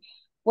rent-free,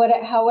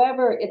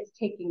 however it's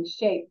taking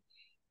shape,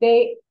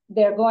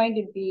 they're going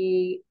to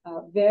be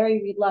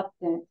very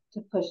reluctant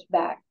to push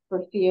back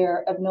for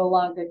fear of no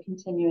longer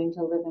continuing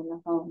to live in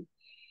the home.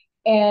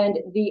 And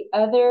the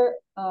other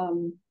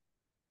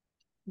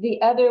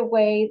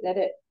way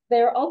that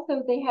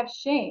they have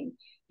shame,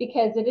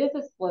 because it is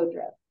a slow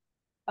drip.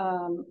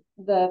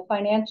 The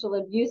financial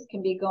abuse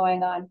can be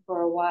going on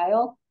for a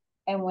while,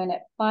 and when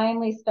it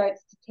finally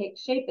starts to take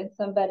shape and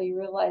somebody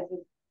realizes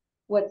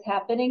what's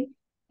happening,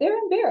 they're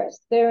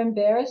embarrassed. They're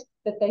embarrassed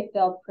that they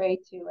fell prey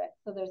to it.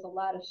 So there's a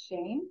lot of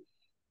shame.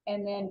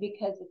 And then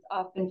because it's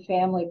often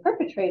family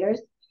perpetrators,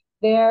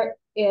 there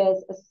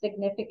is a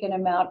significant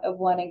amount of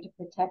wanting to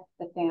protect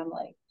the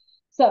family.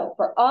 So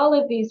for all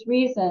of these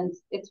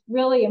reasons, it's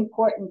really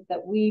important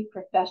that we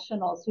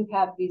professionals who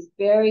have these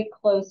very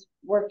close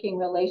working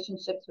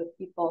relationships with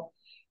people,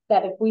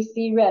 that if we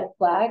see red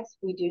flags,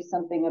 we do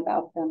something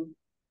about them.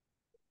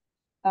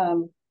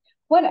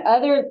 One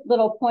other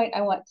little point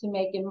I want to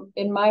make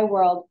in my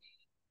world,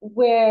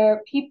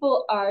 where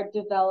people are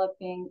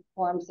developing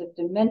forms of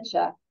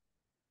dementia,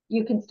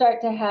 you can start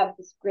to have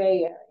this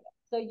gray area.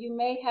 So you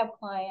may have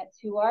clients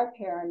who are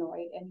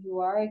paranoid and who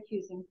are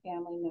accusing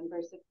family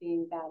members of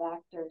being bad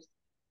actors.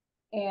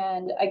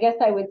 And I guess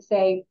I would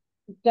say,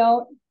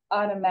 don't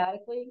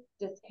automatically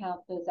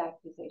discount those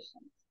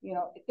accusations. You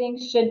know,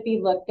 things should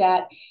be looked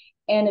at.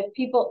 And if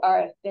people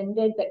are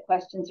offended that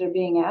questions are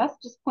being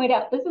asked, just point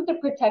out, this is a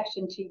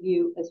protection to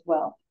you as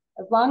well.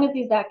 As long as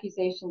these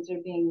accusations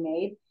are being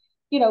made,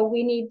 you know,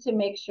 we need to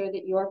make sure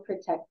that you're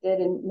protected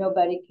and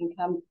nobody can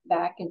come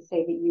back and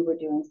say that you were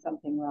doing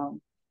something wrong.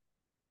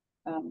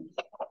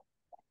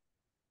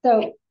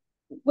 So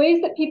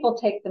ways that people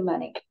take the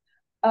money.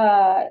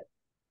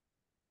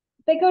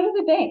 They go to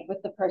the bank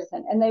with the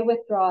person and they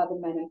withdraw the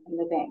money from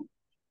the bank.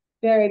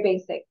 Very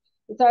basic.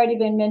 It's already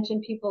been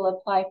mentioned, people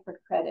apply for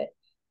credit.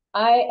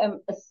 I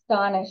am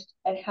astonished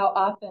at how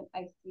often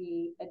I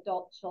see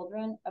adult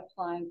children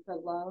applying for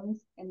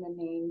loans in the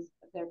names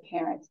of their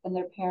parents, and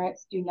their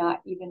parents do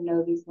not even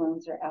know these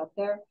loans are out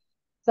there.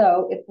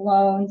 So it's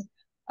loans.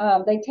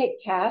 They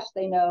take cash.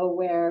 They know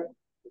where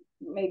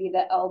maybe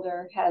the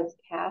elder has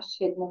cash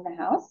hidden in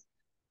the house.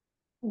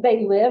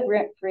 They live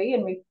rent-free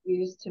and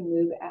refuse to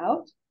move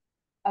out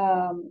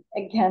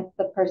against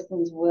the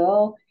person's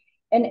will.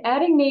 And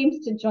adding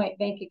names to joint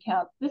bank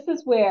accounts, this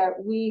is where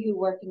we who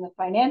work in the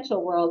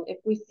financial world, if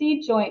we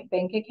see joint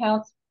bank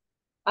accounts,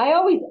 I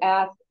always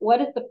ask,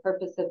 what is the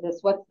purpose of this?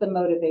 What's the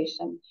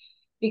motivation?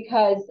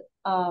 Because,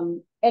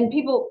 and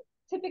people,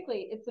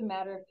 typically it's a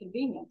matter of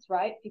convenience,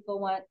 right? People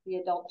want the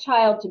adult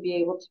child to be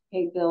able to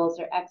pay bills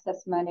or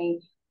access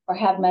money or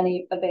have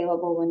money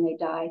available when they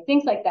die,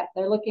 things like that.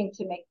 They're looking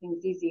to make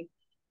things easy.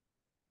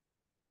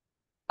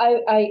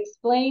 I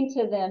explained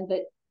to them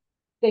that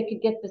they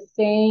could get the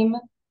same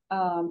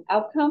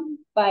outcome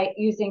by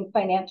using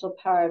financial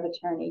power of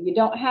attorney. You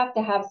don't have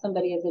to have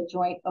somebody as a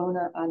joint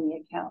owner on the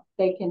account.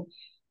 They can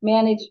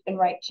manage and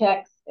write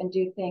checks and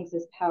do things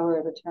as power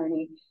of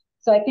attorney.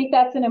 So I think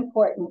that's an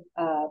important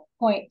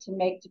point to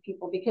make to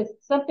people, because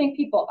something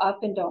people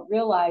often don't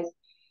realize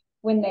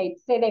when they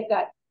say they've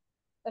got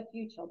a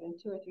few children,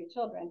 2 or 3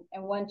 children,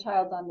 and one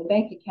child's on the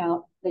bank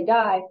account, they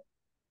die,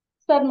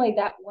 suddenly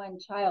that one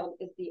child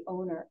is the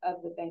owner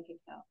of the bank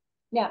account.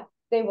 Now,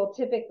 they will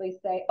typically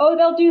say, oh,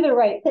 they'll do the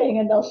right thing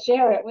and they'll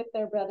share it with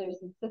their brothers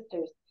and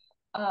sisters.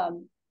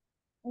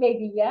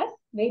 Maybe yes,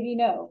 maybe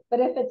no.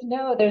 But if it's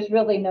no, there's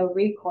really no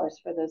recourse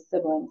for those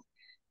siblings.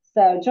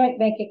 So joint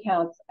bank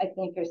accounts, I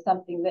think, are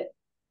something that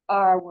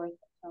are worth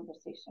a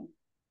conversation.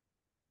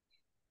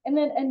 And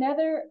then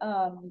another,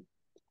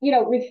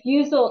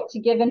 refusal to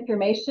give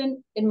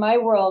information in my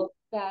world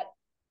that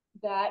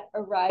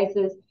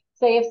arises,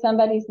 say if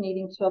somebody's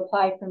needing to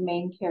apply for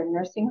main care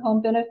nursing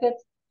home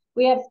benefits,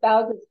 we have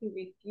spouses who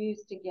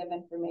refuse to give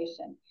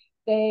information.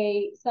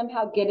 They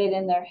somehow get it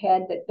in their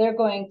head that they're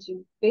going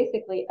to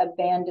basically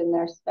abandon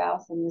their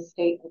spouse and the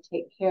state will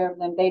take care of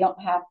them. They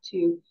don't have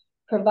to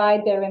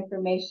provide their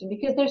information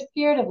because they're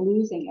scared of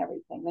losing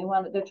everything.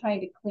 They're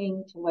trying to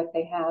cling to what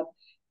they have.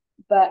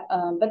 But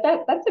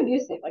that's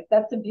abusive. Like,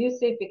 that's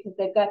abusive because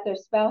they've got their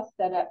spouse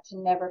set up to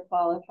never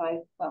qualify.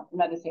 Well, I'm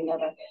not gonna say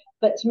never,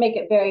 but to make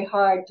it very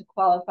hard to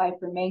qualify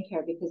for main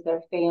care because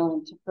they're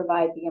failing to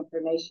provide the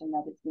information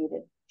that is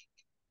needed.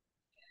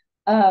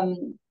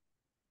 I'm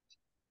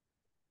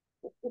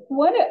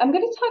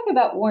going to talk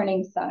about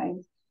warning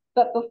signs,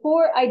 but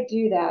before I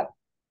do that,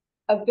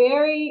 a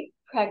very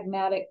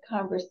pragmatic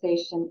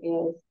conversation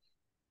is,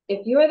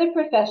 if you're the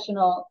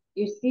professional,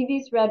 you see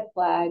these red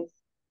flags,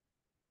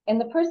 and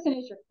the person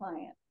is your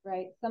client,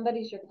 right?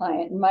 Somebody's your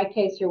client. In my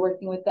case, you're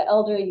working with the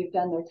elder, you've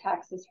done their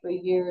taxes for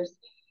years.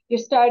 You're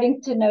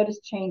starting to notice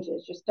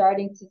changes. You're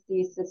starting to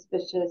see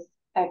suspicious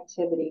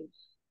activity.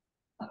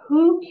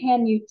 Who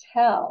can you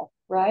tell,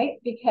 right?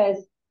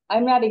 Because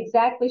I'm not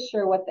exactly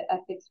sure what the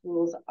ethics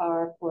rules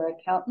are for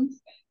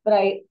accountants, but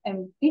I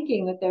am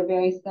thinking that they're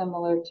very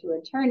similar to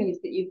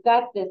attorneys, that you've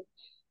got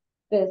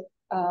this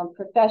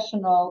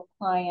professional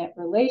client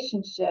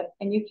relationship,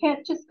 and you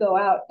can't just go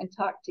out and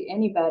talk to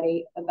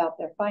anybody about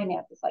their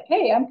finances like,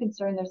 hey, I'm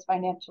concerned there's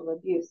financial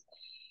abuse.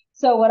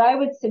 So what I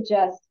would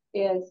suggest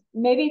is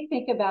maybe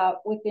think about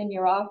within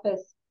your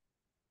office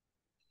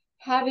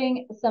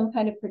having some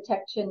kind of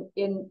protection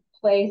in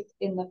place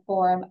in the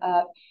form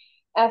of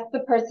ask the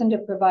person to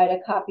provide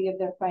a copy of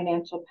their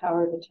financial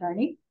power of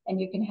attorney, and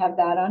you can have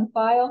that on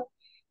file.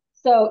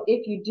 So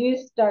if you do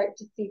start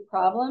to see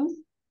problems,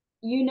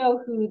 you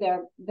know who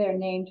their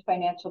named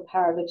financial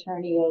power of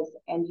attorney is,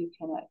 and you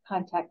can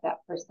contact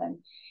that person.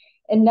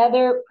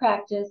 Another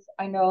practice,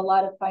 I know a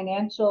lot of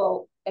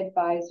financial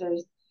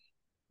advisors,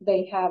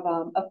 they have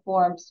a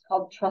form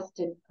called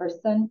trusted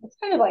person. It's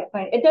kind of like,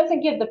 it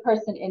doesn't give the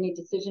person any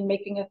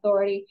decision-making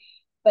authority,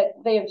 but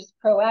they are just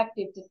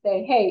proactive to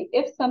say, hey,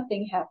 if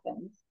something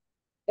happens,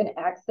 an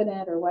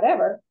accident or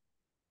whatever,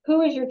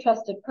 who is your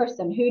trusted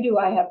person? Who do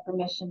I have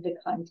permission to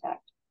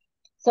contact?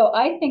 So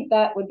I think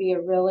that would be a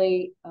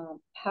really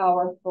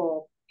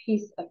powerful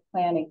piece of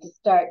planning to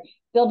start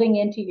building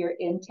into your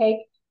intake.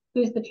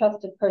 Who's the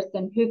trusted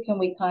person? Who can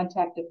we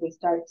contact if we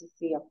start to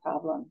see a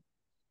problem?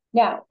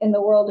 Now, in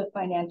the world of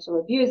financial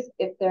abuse,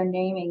 if they're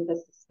naming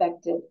the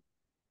suspected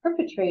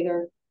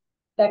perpetrator,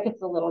 that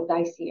gets a little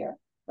dicier,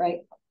 right?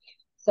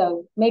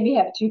 So maybe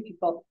have two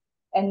people,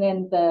 and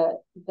then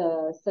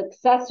the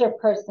successor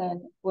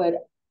person would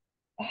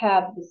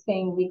have the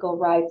same legal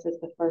rights as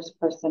the first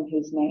person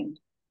who's named.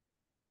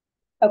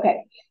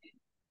 Okay.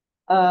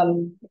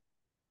 I'm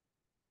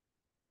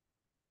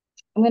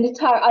going to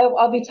talk,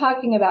 I'll be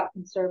talking about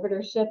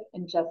conservatorship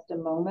in just a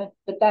moment,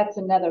 but that's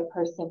another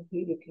person who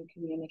you can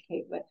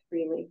communicate with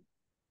freely.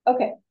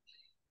 Okay.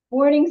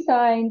 Warning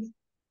signs.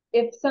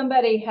 If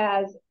somebody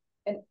has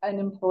an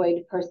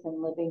unemployed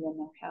person living in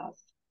their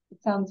house,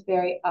 it sounds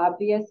very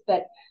obvious,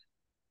 but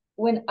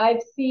when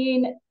I've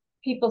seen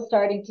people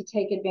starting to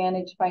take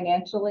advantage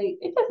financially,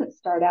 it doesn't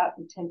start out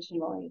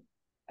intentionally,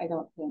 I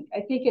don't think.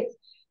 I think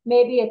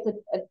maybe it's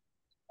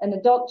an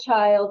adult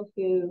child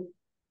who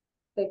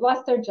they've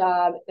lost their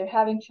job, they're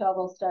having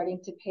trouble starting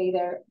to pay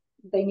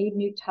they need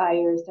new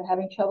tires, they're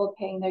having trouble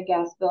paying their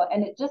gas bill,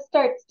 and it just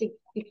starts to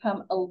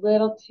become a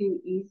little too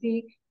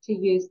easy to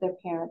use their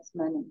parents'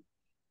 money.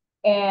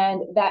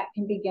 And that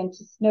can begin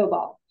to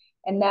snowball,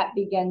 and that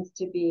begins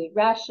to be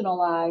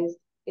rationalized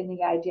in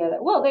the idea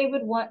that, well, they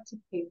would want to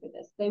pay for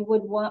this. They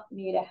would want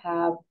me to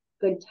have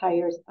good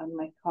tires on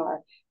my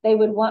car. They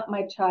would want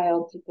my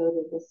child to go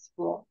to this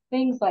school,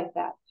 things like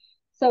that.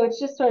 So it's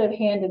just sort of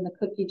hand in the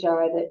cookie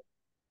jar that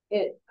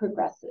it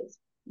progresses.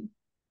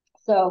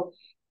 So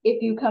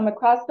if you come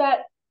across that,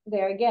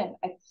 there again,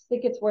 I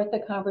think it's worth a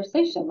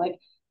conversation. Like,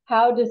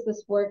 how does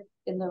this work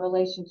in the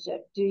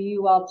relationship? Do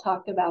you all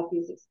talk about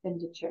these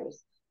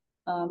expenditures?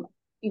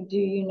 Do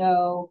you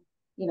know,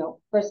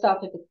 first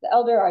off, if it's the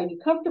elder, are you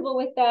comfortable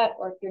with that?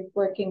 Or if you're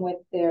working with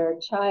their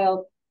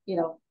child,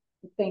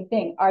 the same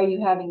thing. Are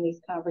you having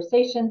these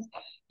conversations?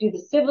 Do the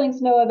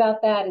siblings know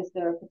about that? Is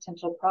there a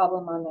potential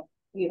problem on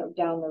the,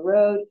 down the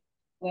road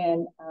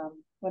when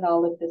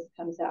all of this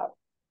comes out?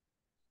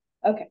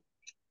 Okay.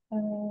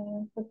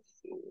 Let's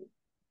see.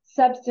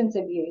 Substance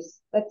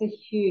abuse. That's a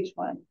huge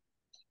one.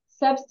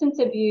 Substance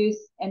abuse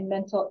and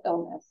mental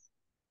illness.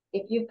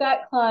 If you've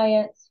got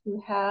clients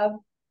who have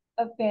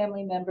a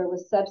family member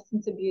with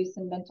substance abuse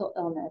and mental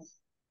illness,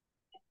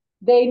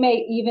 they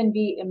may even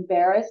be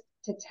embarrassed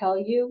to tell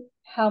you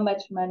how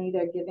much money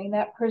they're giving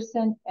that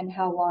person and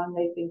how long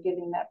they've been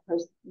giving that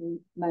person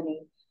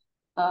money.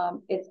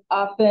 It's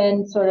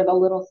often sort of a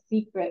little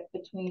secret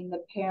between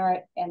the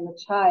parent and the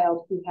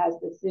child who has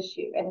this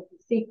issue, and it's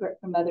a secret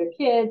from other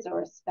kids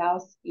or a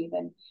spouse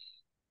even.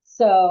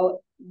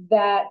 So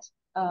that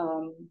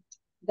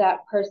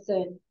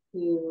person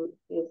who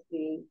is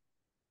the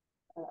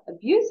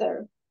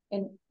abuser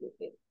and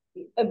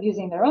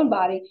abusing their own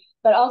body,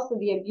 but also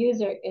the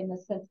abuser in the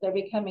sense they're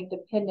becoming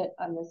dependent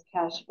on this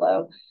cash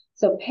flow.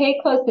 So pay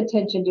close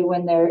attention to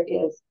when there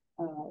is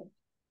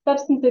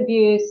substance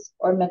abuse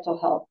or mental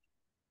health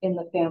in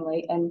the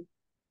family. And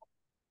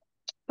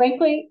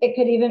frankly, it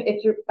could even,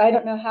 I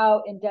don't know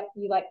how in depth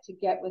you like to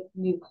get with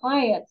new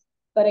clients,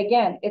 but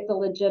again, it's a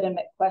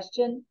legitimate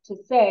question to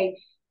say,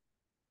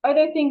 are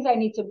there things I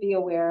need to be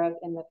aware of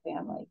in the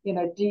family?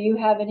 Do you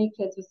have any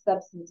kids with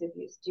substance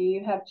abuse? Do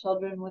you have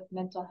children with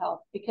mental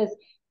health? Because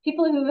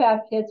people who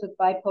have kids with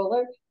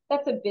bipolar,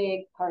 that's a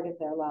big part of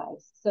their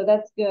lives. So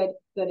that's good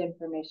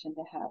information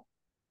to have.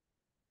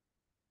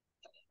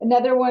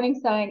 Another warning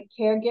sign,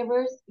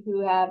 caregivers who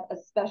have a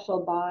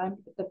special bond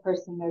with the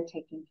person they're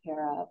taking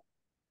care of.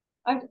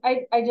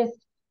 I just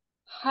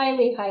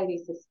highly, highly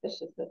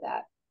suspicious of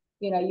that.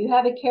 You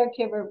have a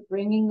caregiver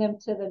bringing them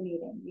to the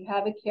meeting. You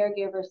have a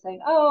caregiver saying,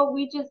 oh,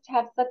 we just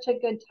have such a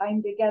good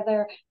time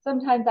together.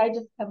 Sometimes I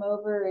just come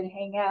over and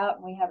hang out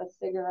and we have a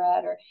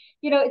cigarette, or,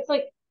 it's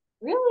like,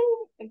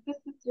 really? Like, this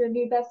is your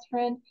new best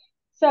friend?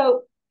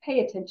 So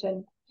pay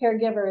attention.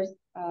 Caregivers,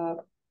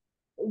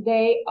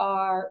 they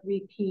are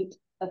repeat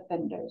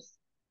offenders.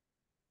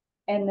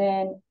 And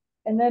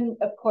then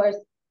of course,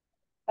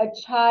 a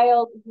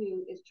child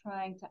who is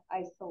trying to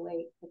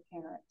isolate the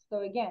parent. So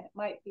again, it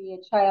might be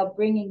a child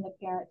bringing the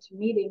parent to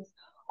meetings,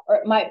 or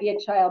it might be a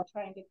child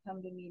trying to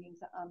come to meetings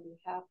on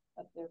behalf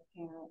of their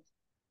parent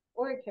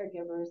or a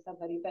caregiver or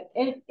somebody, but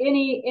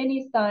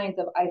any signs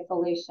of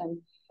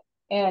isolation.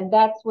 And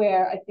that's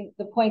where I think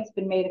the point's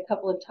been made a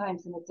couple of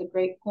times, and it's a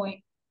great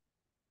point.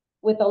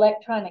 With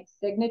electronic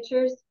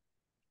signatures,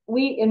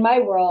 in my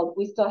world,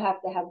 we still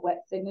have to have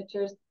wet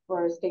signatures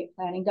for estate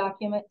planning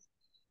documents.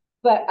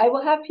 But I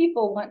will have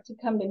people want to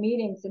come to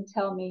meetings and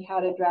tell me how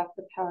to draft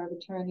the power of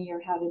attorney or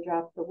how to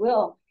draft the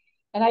will.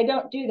 And I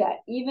don't do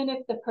that. Even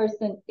if the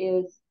person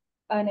is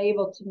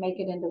unable to make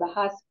it into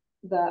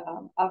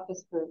the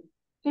office for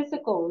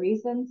physical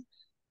reasons,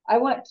 I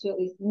want to at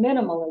least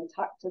minimally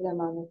talk to them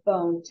on the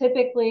phone.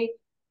 Typically,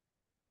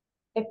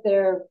 if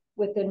they're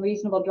within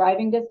reasonable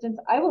driving distance,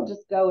 I will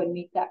just go and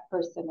meet that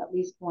person at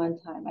least one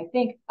time. I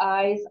think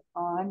eyes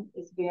on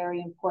is very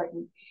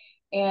important.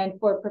 And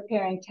for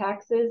preparing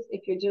taxes,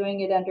 if you're doing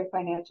it under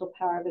financial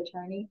power of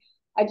attorney,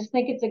 I just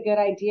think it's a good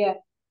idea.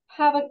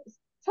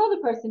 Tell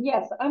the person,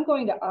 yes, I'm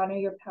going to honor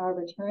your power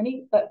of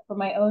attorney, but for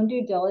my own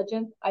due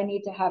diligence, I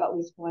need to have at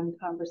least one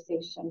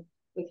conversation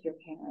with your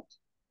parent.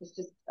 It's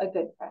just a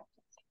good practice.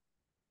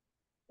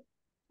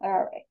 All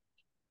right.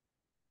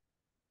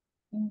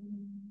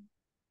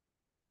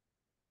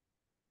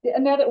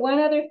 One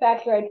other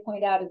factor I'd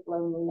point out is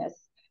loneliness.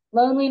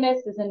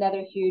 Loneliness is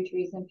another huge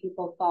reason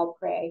people fall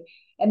prey.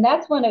 And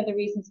that's one of the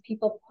reasons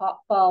people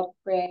fall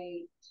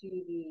prey to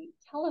the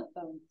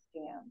telephone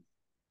scams,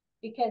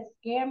 because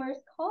scammers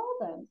call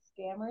them,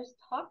 scammers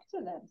talk to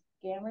them,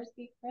 scammers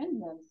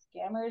befriend them,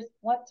 scammers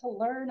want to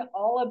learn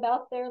all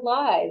about their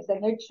lives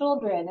and their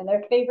children and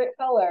their favorite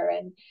color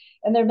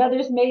and their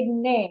mother's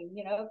maiden name.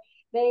 You know,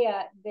 they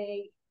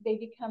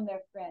become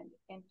their friend,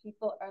 and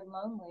people are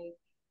lonely,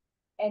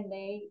 and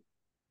they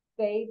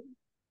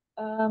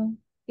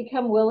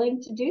become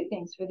willing to do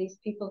things for these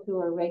people who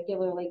are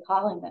regularly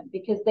calling them,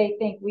 because they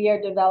think we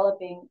are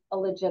developing a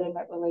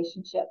legitimate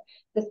relationship.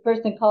 This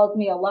person calls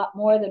me a lot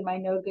more than my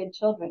no good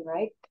children,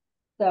 right?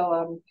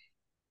 So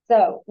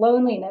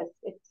loneliness.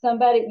 If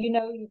somebody,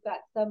 you've got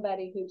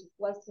somebody who just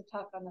loves to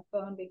talk on the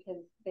phone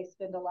because they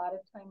spend a lot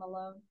of time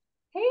alone,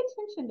 pay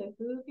attention to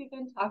who have you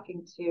been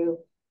talking to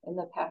in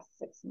the past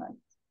 6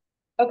 months.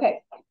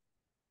 Okay,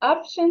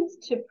 options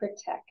to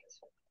protect.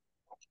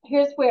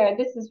 Here's where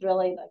this is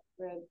really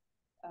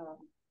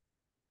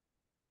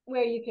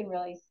where you can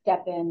really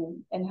step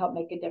in and help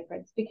make a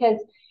difference,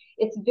 because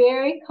it's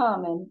very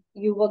common.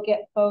 You will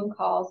get phone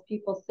calls,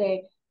 people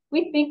say,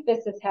 we think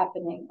this is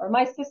happening, or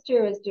my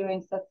sister is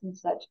doing such and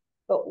such,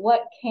 but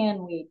what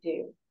can we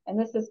do? And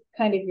this is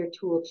kind of your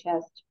tool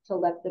chest to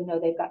let them know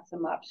they've got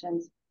some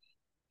options.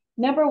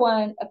 Number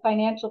one, a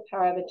financial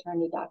power of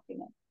attorney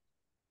document.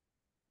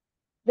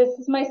 This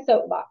is my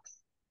soapbox.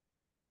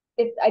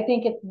 I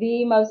think it's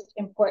the most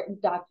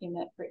important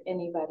document for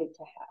anybody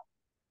to have.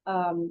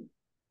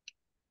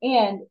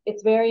 And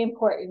it's very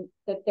important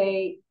that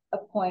they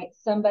appoint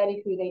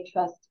somebody who they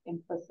trust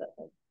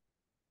implicitly.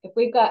 If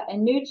we've got a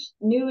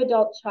new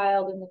adult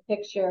child in the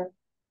picture,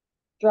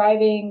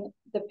 driving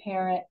the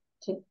parent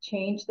to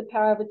change the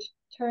power of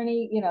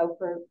attorney,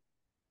 for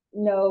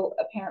no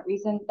apparent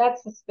reason,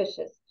 that's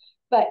suspicious.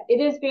 But it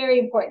is very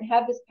important to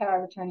have this power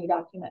of attorney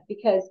document,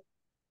 because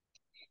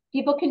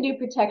people can do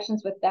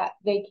protections with that.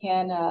 They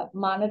can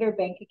monitor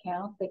bank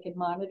accounts. They can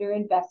monitor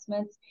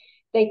investments.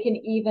 They can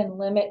even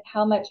limit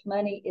how much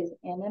money is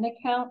in an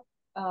account.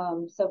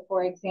 So,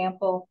 for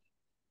example,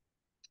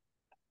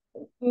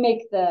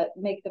 make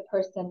the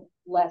person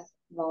less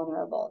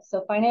vulnerable.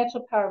 So,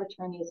 financial power of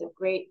attorney is a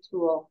great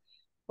tool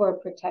for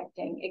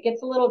protecting. It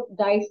gets a little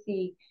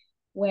dicey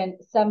when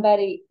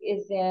somebody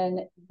is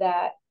in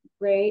that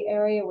gray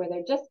area where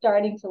they're just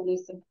starting to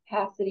lose some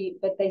capacity,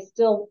 but they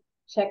still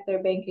check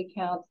their bank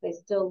accounts, they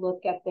still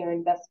look at their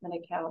investment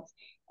accounts,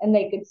 and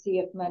they could see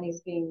if money's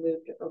being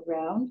moved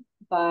around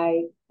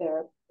by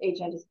their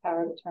agent as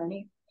power of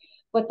attorney.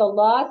 What the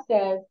law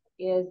says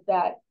is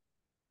that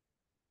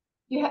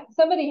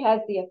somebody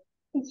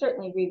can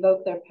certainly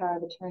revoke their power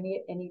of attorney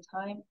at any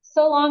time,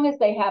 so long as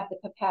they have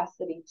the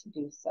capacity to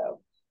do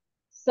so.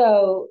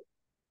 So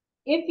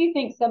if you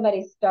think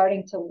somebody's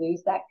starting to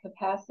lose that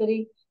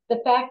capacity,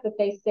 the fact that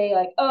they say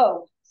like,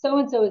 oh,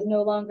 so-and-so is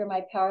no longer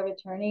my power of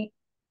attorney,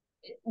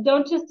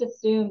 don't just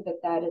assume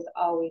that that is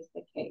always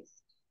the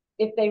case.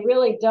 If they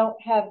really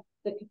don't have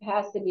the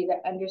capacity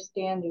to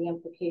understand the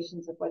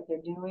implications of what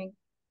they're doing,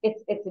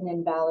 it's an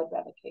invalid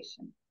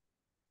revocation.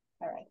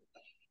 All right.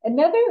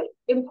 Another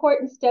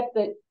important step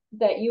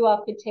that you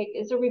all could take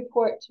is a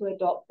report to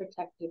Adult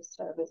Protective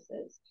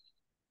Services.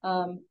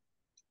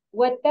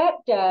 What that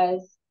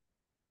does,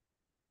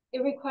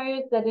 it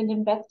requires that an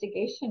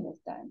investigation is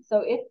done.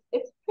 So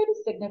it's a pretty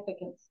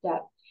significant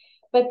step.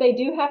 But they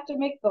do have to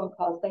make phone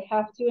calls. They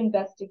have to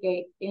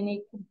investigate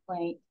any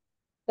complaint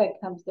that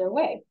comes their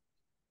way.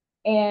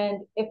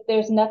 And if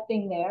there's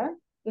nothing there,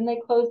 then they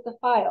close the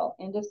file.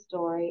 End of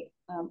story.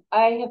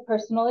 I have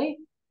personally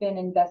been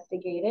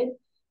investigated.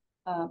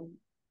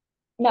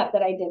 Not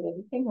that I did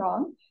anything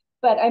wrong,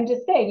 But I'm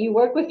just saying, you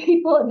work with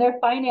people and their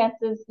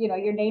finances, you know,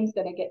 your name's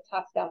going to get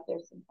tossed out there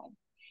sometime.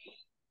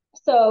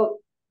 So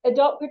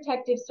Adult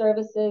Protective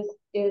Services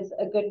is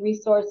a good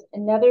resource.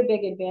 Another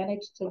big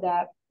advantage to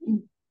that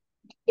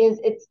is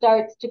it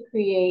starts to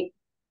create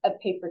a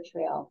paper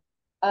trail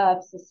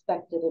of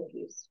suspected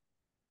abuse.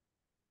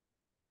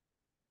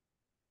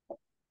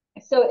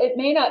 So it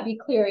may not be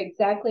clear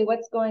exactly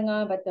what's going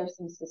on, but there's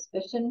some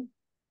suspicion.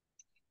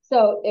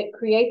 So it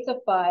creates a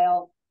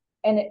file,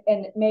 and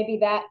maybe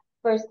that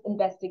first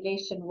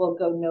investigation will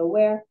go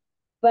nowhere,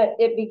 but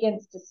it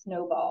begins to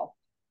snowball.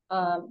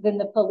 Then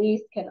the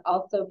police can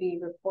also be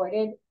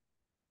reported.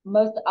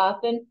 Most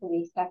often,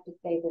 police have to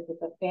say this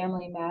is a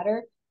family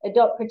matter.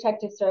 Adult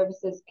Protective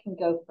Services can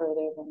go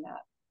further than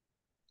that.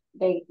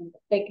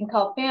 They can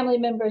call family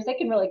members. They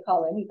can really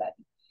call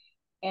anybody,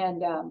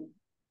 and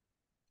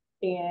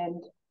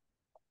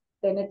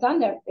then it's on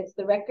there. It's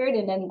the record,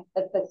 and then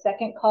if the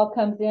second call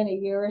comes in a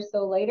year or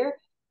so later,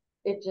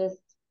 it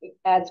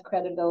adds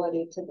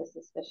credibility to the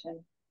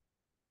suspicion.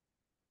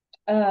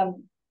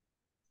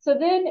 So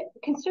then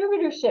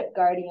conservatorship,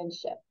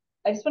 guardianship.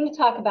 I just want to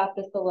talk about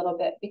this a little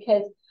bit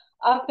because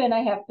often I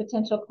have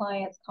potential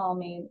clients call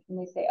me and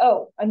they say,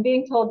 oh, I'm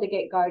being told to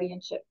get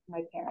guardianship for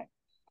my parent.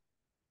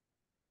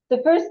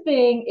 The first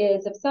thing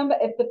is if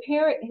the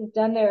parent has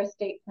done their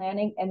estate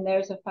planning and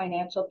there's a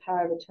financial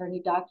power of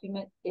attorney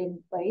document in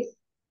place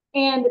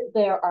and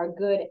there are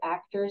good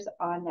actors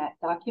on that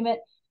document,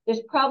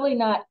 there's probably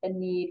not a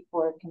need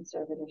for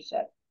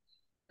conservatorship.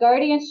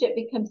 Guardianship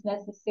becomes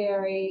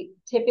necessary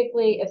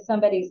typically if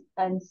somebody's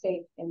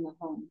unsafe in the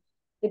home.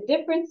 The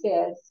difference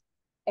is,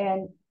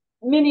 and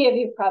many of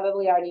you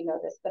probably already know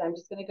this, but I'm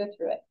just going to go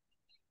through it.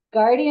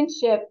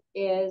 Guardianship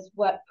is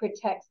what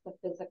protects the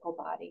physical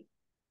body.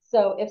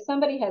 So if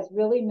somebody has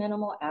really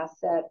minimal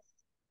assets,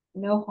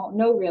 no home,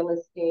 no real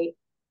estate,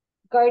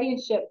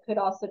 guardianship could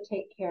also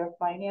take care of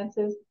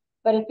finances.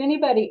 But if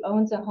anybody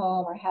owns a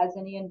home or has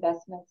any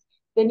investments,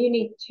 then you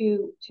need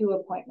two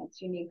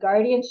appointments. You need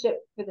guardianship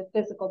for the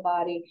physical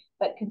body,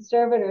 but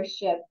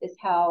conservatorship is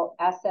how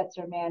assets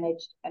are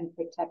managed and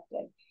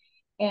protected.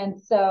 And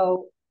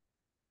so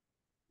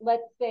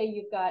let's say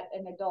you've got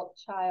an adult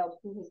child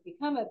who has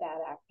become a bad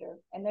actor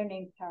and they're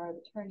named power of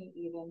attorney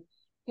even.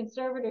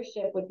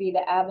 Conservatorship would be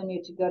the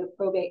avenue to go to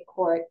probate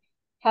court,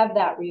 have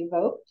that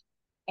revoked,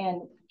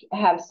 and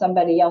have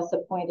somebody else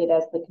appointed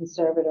as the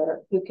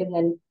conservator who can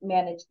then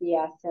manage the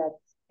assets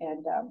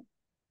and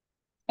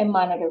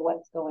monitor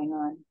what's going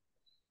on.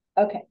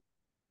 Okay.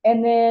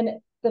 And then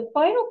the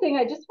final thing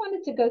I just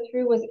wanted to go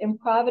through was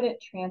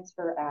Improvident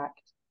Transfer Act.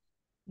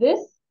 This,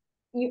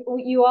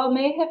 you all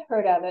may have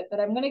heard of it, but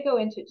I'm going to go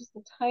into it just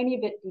a tiny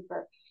bit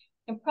deeper.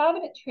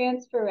 Improvident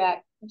Transfer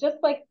Act, just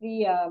like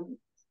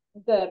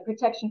the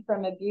protection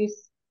from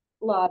abuse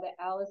law that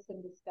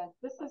Allison discussed,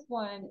 this is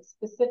one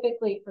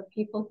specifically for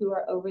people who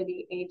are over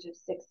the age of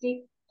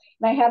 60.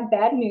 And I have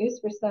bad news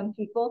for some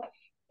people.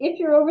 If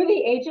you're over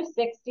the age of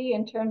 60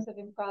 in terms of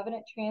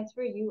improvident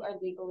transfer, you are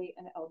legally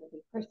an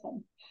elderly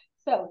person.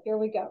 So here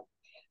we go.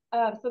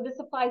 So this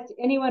applies to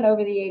anyone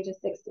over the age of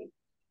 60.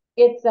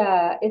 It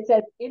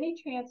says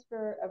any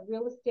transfer of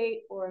real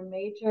estate or a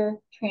major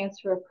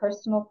transfer of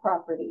personal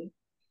property.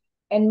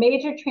 And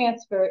major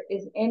transfer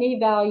is any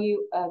value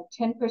of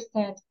 10%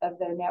 of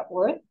their net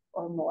worth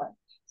or more.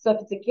 So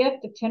if it's a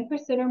gift of 10%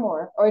 or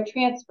more, or a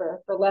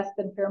transfer for less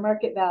than fair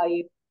market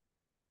value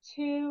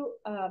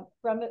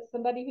from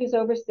somebody who's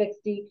over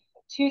 60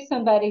 to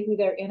somebody who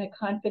they're in a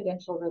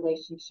confidential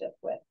relationship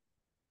with,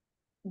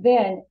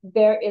 then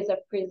there is a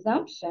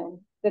presumption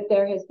that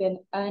there has been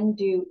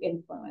undue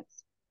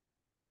influence,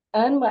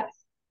 unless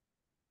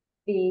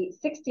the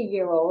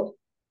 60-year-old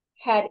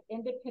had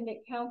independent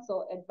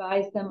counsel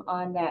advise them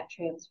on that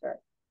transfer.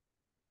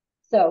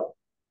 So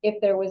if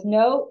there was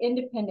no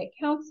independent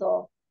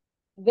counsel,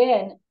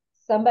 then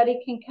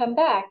somebody can come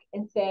back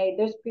and say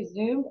there's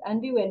presumed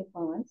undue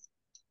influence.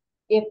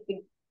 If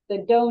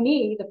the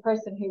donee, the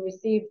person who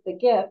received the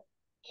gift,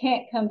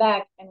 can't come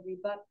back and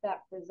rebut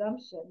that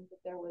presumption that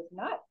there was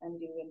not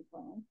undue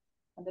influence,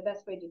 and the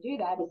best way to do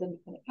that is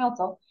independent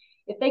counsel.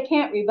 If they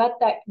can't rebut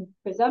that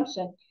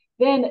presumption,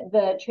 then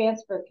the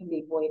transfer can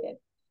be voided.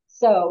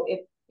 So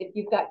if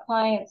you've got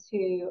clients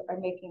who are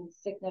making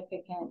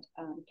significant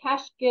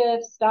cash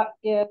gifts, stock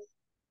gifts,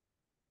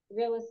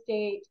 real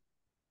estate,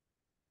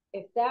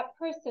 if that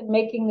person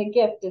making the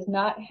gift does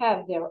not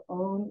have their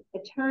own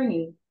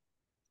attorney,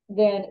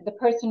 then the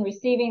person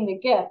receiving the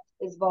gift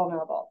is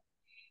vulnerable.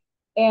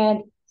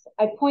 And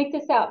I point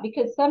this out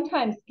because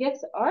sometimes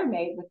gifts are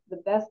made with the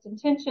best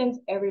intentions.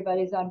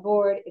 Everybody's on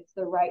board. It's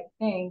the right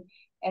thing.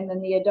 And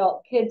then the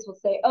adult kids will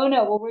say, oh,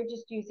 no, well, we're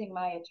just using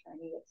my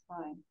attorney. It's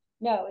fine.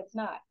 No, it's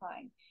not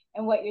fine.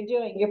 And what you're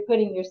doing, you're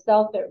putting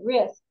yourself at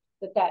risk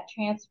that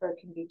transfer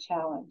can be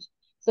challenged.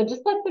 So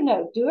just let them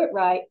know, do it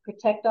right,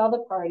 protect all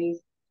the parties,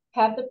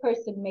 have the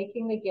person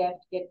making the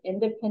gift get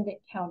independent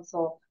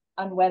counsel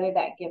on whether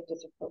that gift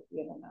is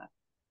appropriate or not.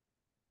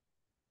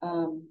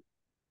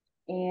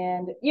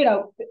 And, you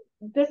know,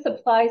 this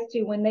applies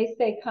to when they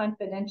say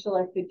confidential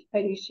or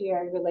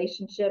fiduciary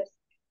relationships.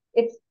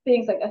 it's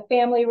things like a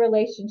family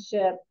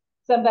relationship,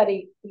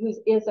 somebody who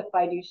is a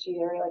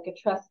fiduciary, like a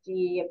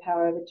trustee, a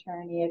power of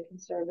attorney, a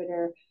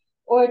conservator,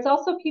 or it's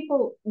also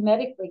people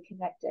medically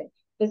connected,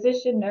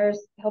 physician, nurse,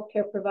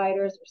 healthcare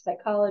providers, or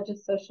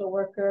psychologist, social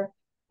worker,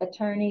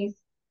 attorneys,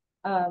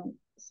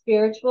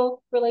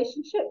 spiritual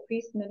relationship,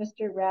 priest,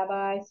 minister,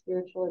 rabbi,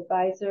 spiritual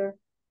advisor,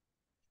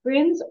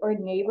 friends or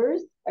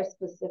neighbors are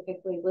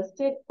specifically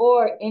listed,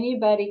 or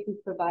anybody who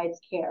provides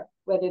care,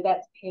 whether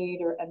that's paid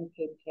or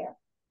unpaid care.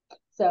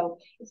 So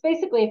it's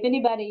basically if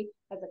anybody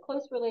has a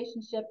close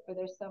relationship or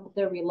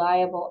they're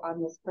reliable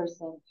on this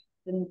person,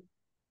 then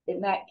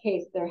in that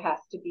case, there has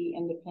to be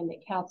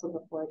independent counsel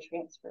before a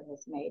transfer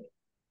is made.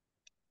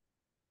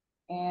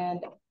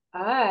 And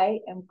I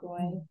am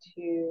going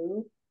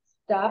to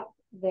stop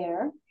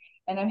there.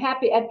 And I'm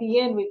happy at the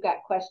end, we've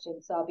got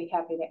questions, so I'll be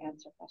happy to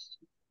answer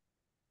questions.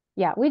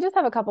 Yeah, we just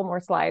have a couple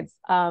more slides,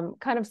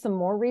 kind of some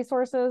more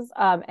resources.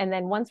 And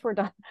then once we're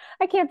done,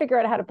 I can't figure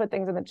out how to put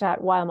things in the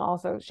chat while I'm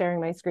also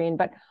sharing my screen,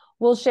 but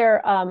we'll share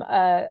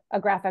a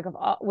graphic of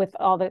with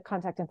all the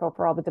contact info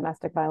for all the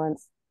domestic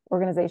violence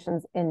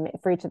organizations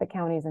for each of the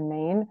counties in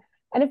Maine.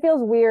 And it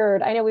feels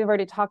weird. I know we've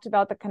already talked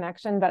about the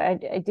connection, but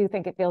I do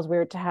think it feels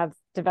weird to have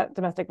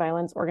domestic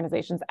violence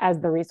organizations as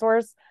the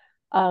resource.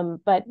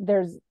 But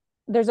there's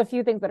a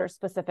few things that are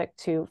specific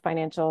to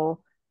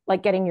financial,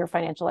 like getting your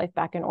financial life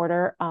back in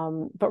order.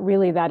 But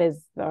really that's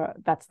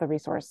the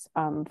resource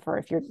for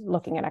if you're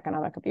looking at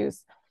economic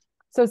abuse.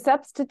 So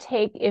steps to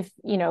take if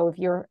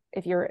you're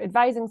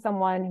advising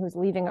someone who's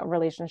leaving a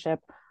relationship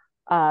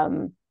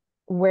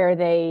where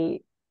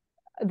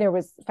there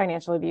was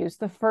financial abuse,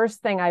 the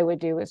first thing I would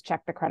do is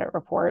check the credit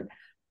report.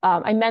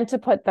 I meant to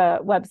put the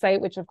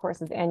website, which of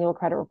course is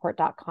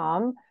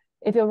annualcreditreport.com.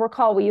 If you'll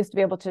recall, we used to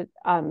be able to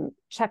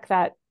check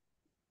that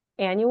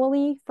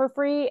annually for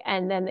free.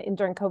 And then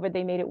during COVID,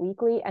 they made it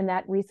weekly. And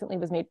that recently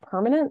was made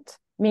permanent,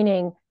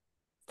 meaning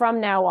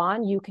from now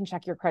on, you can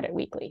check your credit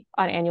weekly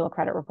on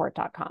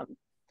annualcreditreport.com.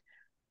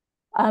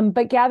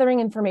 But gathering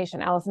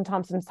information, Allison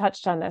Thompson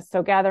touched on this.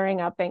 So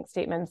gathering up bank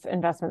statements,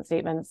 investment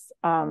statements,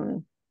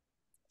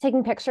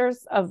 taking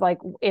pictures of like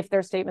if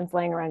there's statements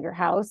laying around your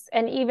house,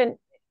 and even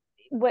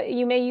what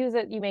you may use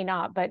it, you may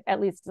not, but at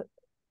least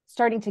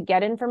starting to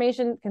get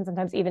information can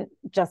sometimes even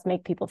just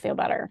make people feel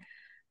better.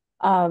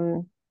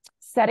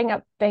 Setting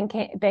up bank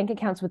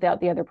accounts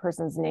without the other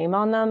person's name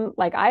on them.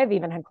 Like I've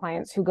even had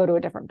clients who go to a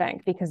different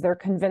bank because they're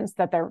convinced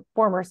that their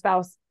former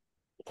spouse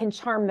can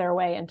charm their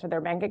way into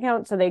their bank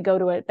account. So they go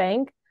to a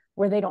bank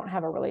where they don't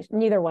have a relation.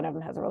 Neither one of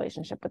them has a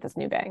relationship with this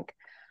new bank.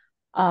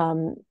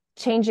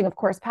 Changing, of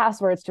course,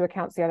 passwords to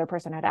accounts the other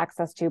person had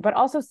access to, but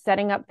also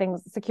setting up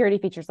things, security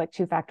features like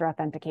two-factor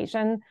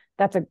authentication.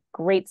 That's a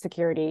great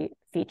security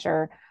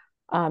feature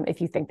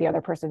if you think the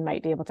other person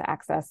might be able to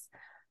access.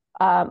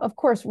 Of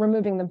course,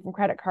 removing them from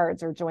credit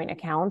cards or joint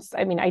accounts.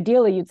 I mean,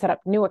 ideally, you'd set up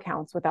new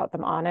accounts without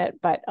them on it,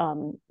 but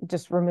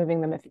just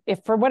removing them if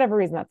for whatever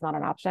reason that's not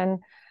an option.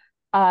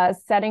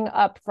 Setting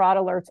up fraud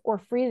alerts or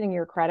freezing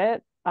your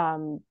credit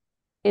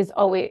is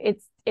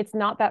always it's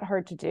not that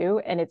hard to do,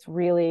 and it's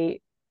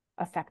really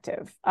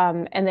effective.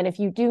 And then if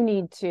you do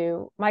need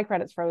to, my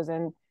credit's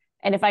frozen,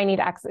 and if I need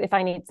access, if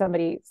I need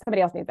somebody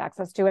else needs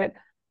access to it,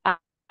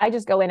 I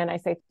just go in and I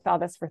say thaw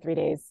this for 3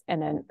 days,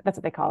 and then that's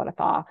what they call it, a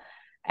thaw.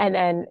 And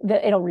then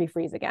it'll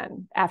refreeze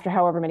again after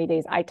however many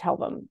days I tell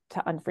them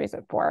to unfreeze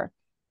it for.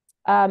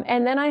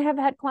 And then I have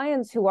had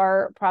clients who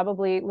are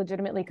probably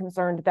legitimately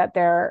concerned that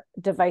their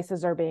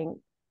devices are being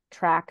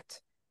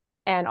tracked,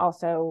 and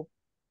also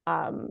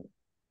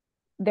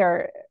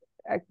they're,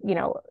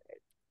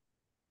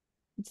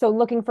 so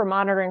looking for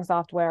monitoring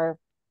software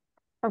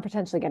or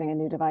potentially getting a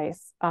new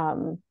device. I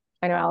know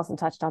Allison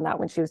touched on that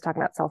when she was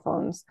talking about cell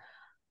phones.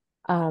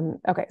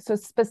 Okay, so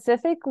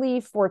specifically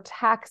for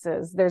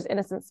taxes, there's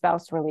innocent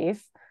spouse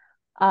relief.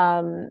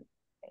 So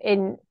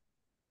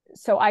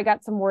I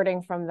got some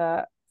wording from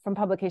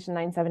publication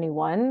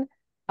 971,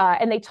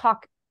 and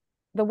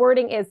the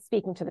wording is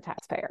speaking to the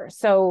taxpayer.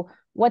 So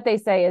what they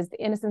say is the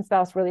innocent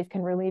spouse relief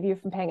can relieve you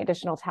from paying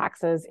additional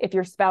taxes if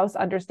your spouse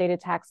understated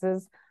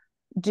taxes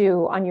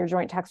due on your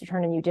joint tax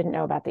return and you didn't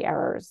know about the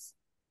errors.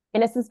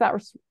 Innocent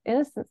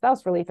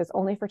spouse relief is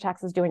only for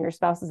taxes due on your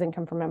spouse's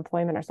income from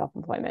employment or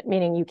self-employment,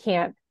 meaning you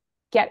can't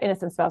get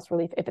innocent spouse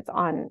relief if it's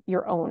on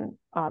your own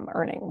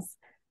earnings.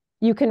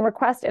 You can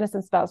request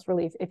innocent spouse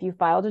relief if you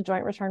filed a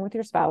joint return with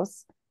your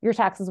spouse, your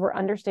taxes were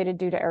understated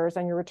due to errors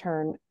on your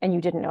return, and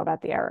you didn't know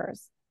about the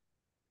errors.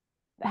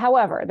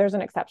 However, there's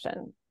an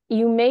exception.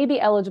 You may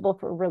be eligible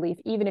for relief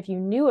even if you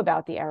knew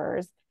about the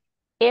errors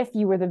if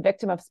you were the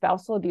victim of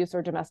spousal abuse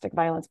or domestic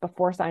violence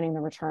before signing the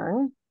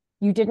return,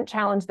 you didn't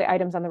challenge the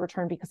items on the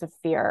return because of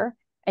fear,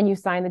 and you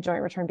signed the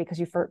joint return because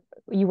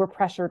you were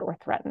pressured or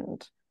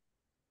threatened.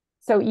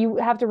 So you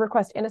have to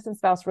request innocent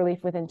spouse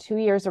relief within 2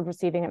 years of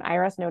receiving an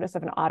IRS notice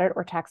of an audit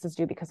or taxes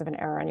due because of an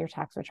error on your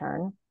tax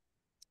return.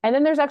 And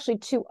then there's actually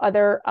two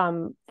other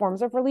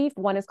forms of relief.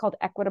 One is called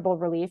equitable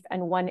relief,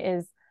 and one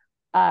is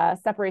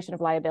separation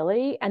of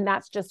liability. And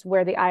that's just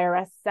where the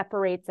IRS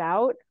separates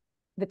out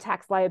the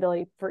tax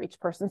liability for each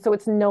person. So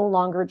it's no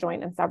longer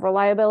joint and several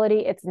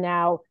liability. It's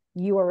now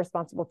you are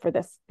responsible for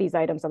these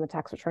items on the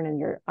tax return,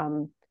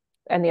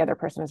 and the other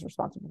person is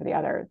responsible for the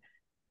other.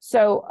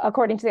 So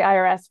according to the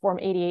IRS Form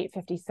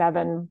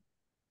 8857,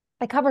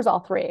 it covers all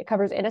three. It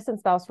covers innocent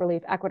spouse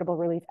relief, equitable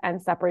relief,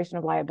 and separation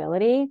of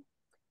liability.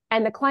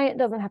 And the client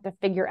doesn't have to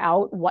figure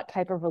out what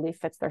type of relief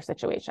fits their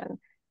situation.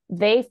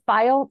 They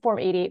file Form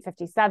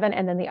 8857,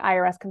 and then the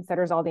IRS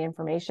considers all the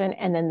information,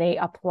 and then they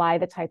apply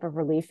the type of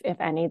relief, if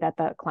any, that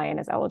the client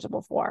is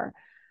eligible for.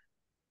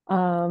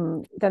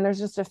 Then there's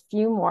just a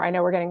few more. I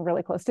know we're getting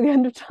really close to the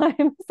end of time,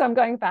 so I'm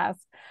going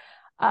fast.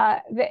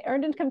 The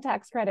earned income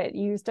tax credit,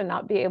 you used to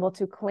not be able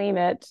to claim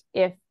it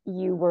if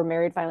you were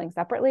married filing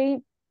separately.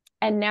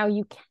 And now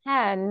you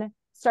can,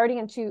 starting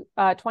in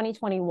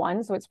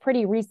 2021, so it's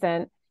pretty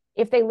recent,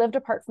 if they lived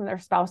apart from their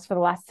spouse for the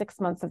last 6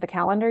 months of the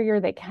calendar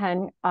year, they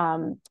can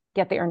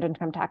get the earned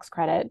income tax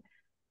credit.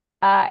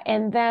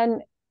 And then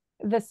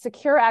the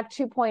Secure Act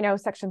 2.0,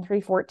 Section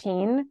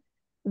 314,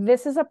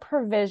 this is a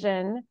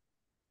provision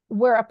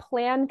where a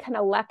plan can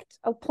elect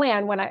a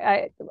plan when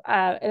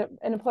an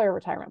employer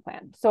retirement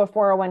plan. So a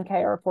 401k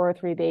or a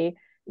 403b,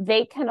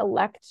 they can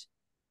elect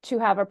to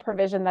have a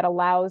provision that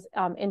allows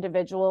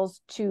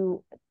individuals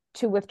to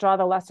withdraw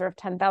the lesser of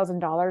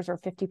 $10,000 or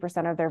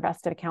 50% of their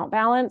vested account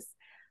balance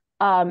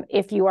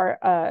if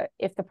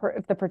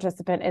the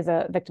participant is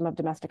a victim of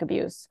domestic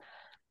abuse.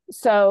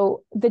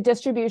 So the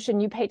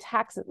distribution, you pay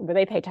taxes,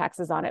 they pay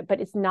taxes on it,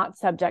 but it's not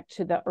subject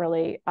to the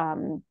early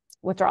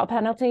withdrawal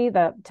penalty,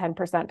 the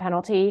 10%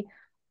 penalty.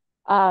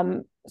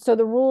 So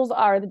the rules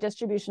are the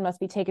distribution must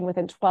be taken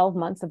within 12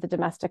 months of the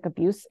domestic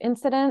abuse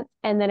incident.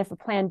 And then if a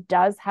plan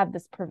does have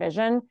this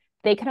provision,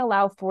 they can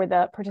allow for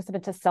the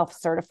participant to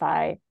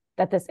self-certify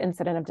that this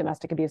incident of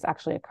domestic abuse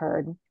actually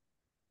occurred.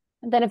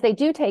 And then if they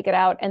do take it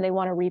out and they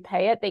want to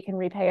repay it, they can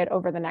repay it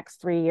over the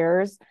next 3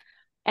 years.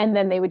 And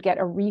then they would get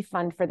a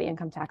refund for the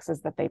income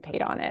taxes that they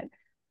paid on it.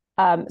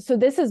 So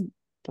this is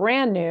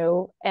brand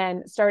new,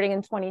 and starting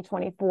in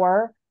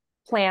 2024,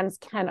 plans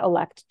can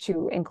elect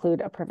to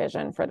include a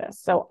provision for this.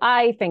 So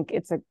I think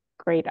it's a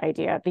great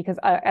idea because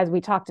as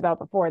we talked about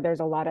before, there's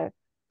a lot of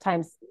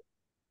times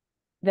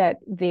that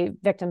the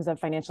victims of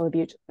financial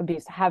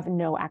abuse have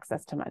no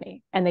access to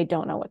money and they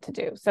don't know what to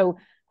do. So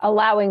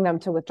allowing them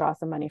to withdraw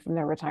some money from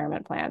their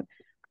retirement plan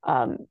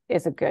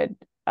is a good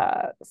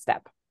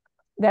step.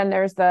 Then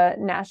there's the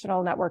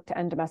National Network to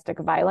End Domestic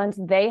Violence.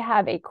 They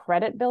have a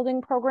credit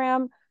building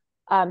program.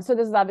 So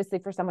this is obviously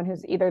for someone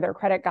who's either their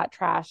credit got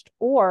trashed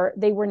or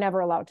they were never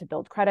allowed to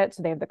build credit.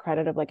 So they have the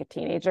credit of like a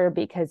teenager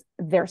because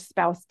their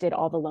spouse did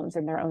all the loans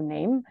in their own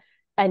name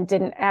and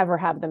didn't ever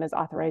have them as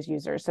authorized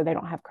users. So they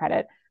don't have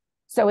credit.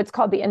 So it's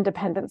called the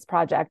Independence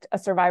Project. A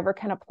survivor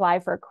can apply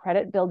for a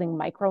credit building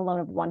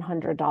microloan of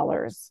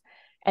 $100,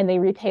 and they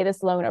repay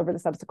this loan over the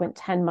subsequent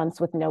 10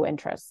 months with no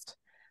interest.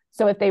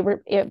 So if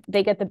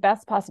they get the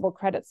best possible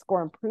credit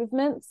score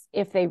improvements,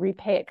 if they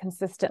repay it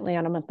consistently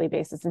on a monthly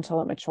basis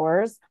until it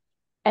matures,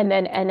 and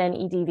then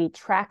NNEDV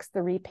tracks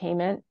the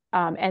repayment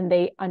and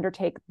they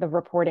undertake the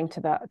reporting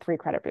to the 3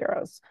 credit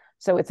bureaus.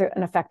 So it's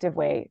an effective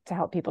way to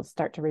help people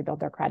start to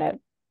rebuild their credit.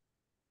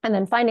 And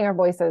then Finding Our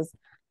Voices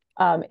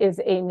is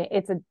an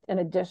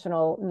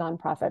additional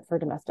nonprofit for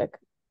domestic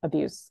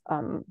abuse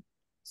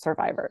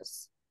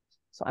survivors.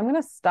 So I'm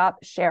going to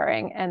stop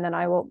sharing, and then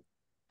I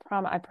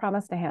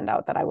promised a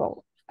handout that I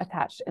will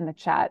attach in the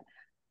chat.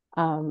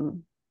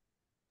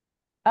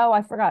 Oh,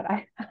 I forgot.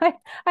 I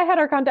had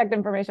our contact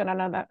information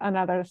on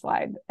another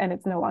slide, and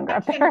it's no longer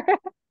up there.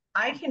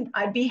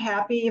 I'd be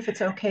happy, if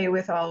it's okay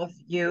with all of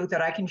you,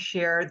 that I can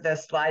share the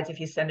slides if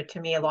you send it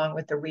to me along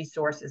with the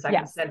resources. I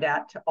can send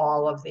that to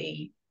all of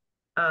the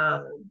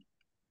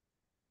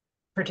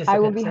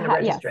participants and the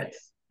registrants.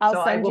 Yes.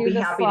 I will be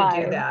happy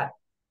to do that.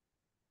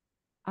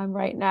 I'm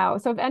right now.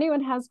 So if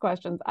anyone has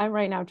questions, I'm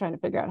right now trying to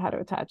figure out how to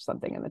attach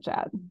something in the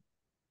chat.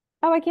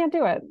 Oh, I can't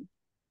do it.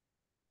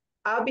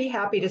 I'll be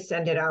happy to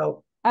send it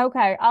out.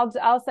 Okay,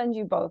 I'll send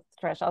you both,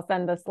 Trish. I'll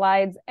send the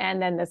slides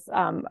and then this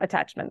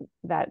attachment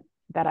that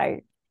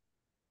I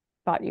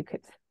thought you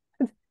could.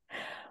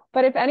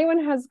 But if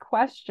anyone has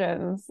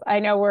questions, I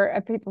know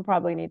people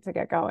probably need to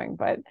get going,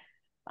 but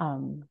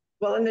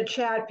well, in the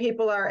chat,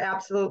 people are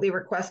absolutely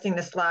requesting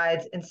the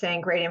slides and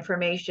saying great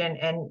information.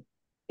 And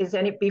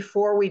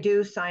before we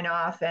do sign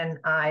off, and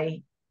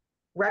I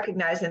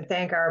recognize and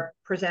thank our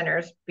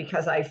presenters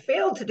because I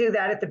failed to do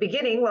that at the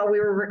beginning while we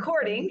were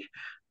recording.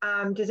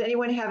 Does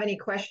anyone have any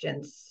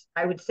questions?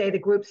 I would say the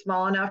group's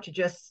small enough to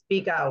just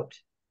speak out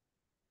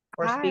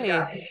or speak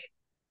up.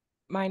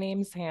 My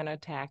name's Hannah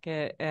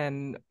Tackett,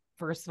 and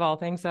first of all,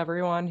 thanks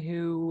everyone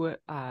who,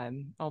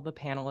 all the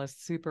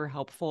panelists, super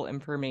helpful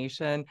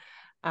information.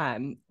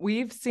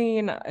 We've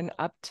seen an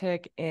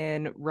uptick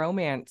in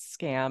romance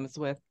scams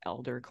with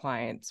elder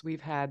clients.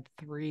 We've had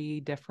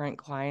 3 different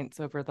clients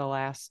over the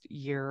last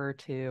year or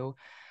two,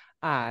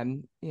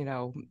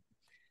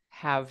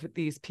 have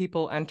these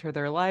people enter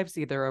their lives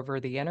either over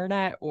the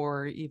internet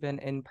or even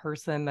in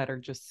person that are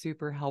just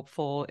super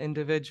helpful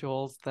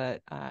individuals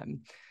that,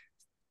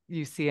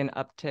 you see an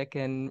uptick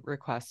in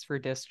requests for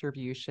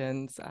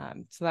distributions.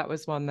 So that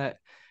was one that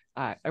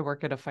I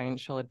work at a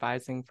financial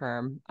advising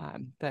firm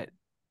that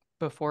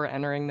before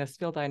entering this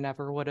field, I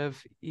never would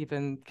have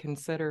even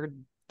considered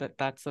that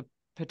that's a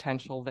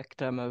potential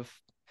victim of,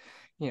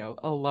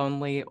 a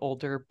lonely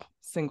older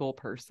single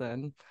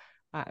person.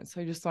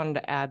 So I just wanted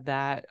to add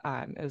that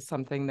as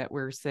something that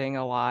we're seeing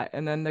a lot.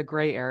 And then the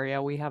gray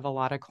area, we have a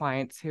lot of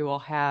clients who will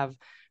have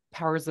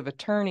powers of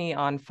attorney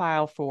on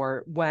file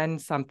for when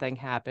something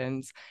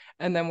happens.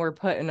 And then we're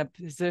put in a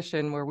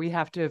position where we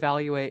have to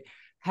evaluate,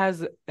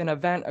 has an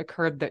event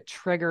occurred that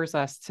triggers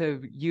us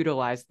to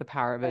utilize the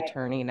power of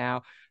attorney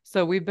now?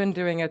 So we've been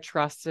doing a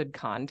trusted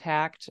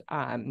contact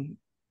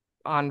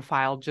on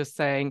file, just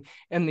saying,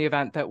 in the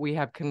event that we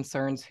have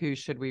concerns, who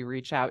should we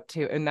reach out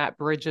to? And that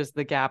bridges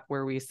the gap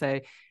where we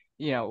say,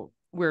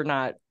 we're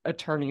not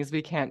attorneys.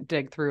 We can't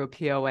dig through a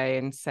POA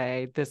and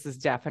say, this is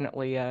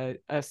definitely a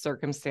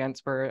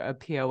circumstance where a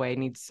POA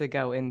needs to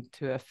go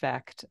into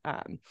effect.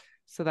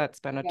 So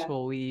that's been a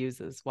tool we use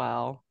as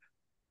well.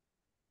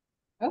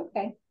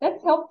 Okay,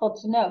 that's helpful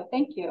to know.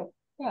 Thank you.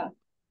 Yeah.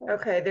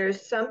 Okay,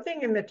 there's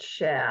something in the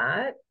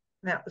chat.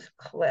 That was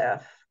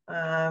Cliff.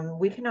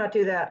 We cannot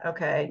do that.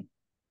 Okay.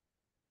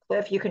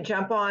 Cliff, you can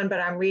jump on,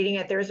 but I'm reading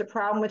it. There's a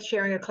problem with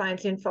sharing a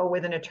client's info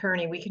with an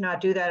attorney. We cannot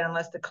do that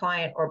unless the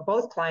client or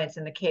both clients,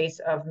 in the case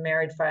of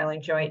married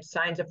filing joint,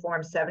 signs a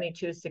form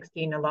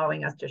 7216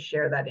 allowing us to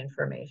share that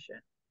information.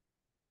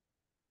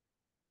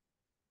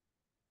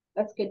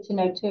 That's good to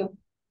know too.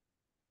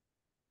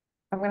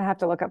 I'm going to have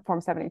to look up form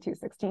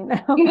 7216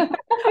 now.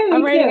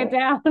 I'm writing it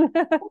down.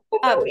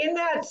 So in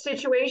that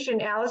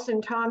situation,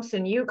 Allison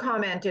Thompson, you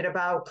commented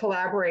about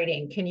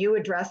collaborating. Can you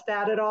address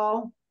that at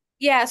all?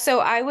 Yeah, so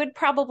I would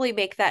probably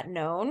make that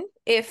known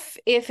if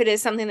it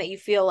is something that you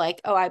feel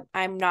like, oh,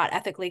 I'm not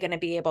ethically going to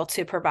be able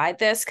to provide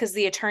this, because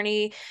the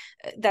attorney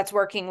that's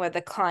working with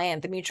the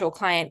client, the mutual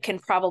client, can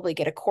probably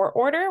get a court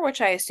order,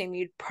 which I assume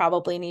you'd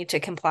probably need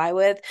to comply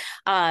with.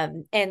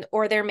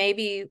 Or there may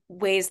be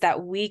ways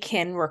that we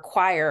can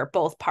require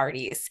both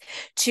parties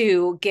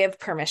to give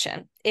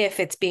permission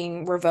if it's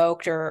being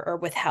revoked or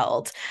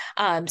withheld.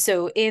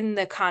 So in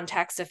the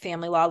context of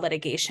family law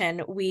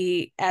litigation,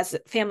 we, as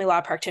family law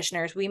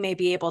practitioners, we may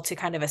be able to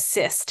kind of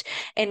assist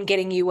in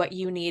getting you what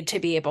you need to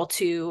be able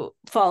to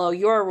follow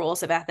your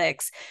rules of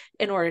ethics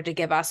in order to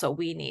give us what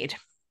we need.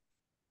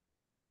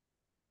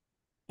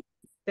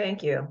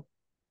 Thank you.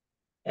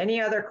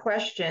 Any other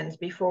questions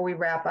before we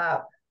wrap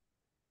up?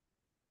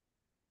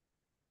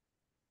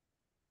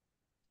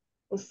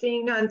 Well,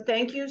 seeing none,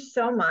 thank you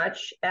so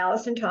much,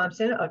 Allison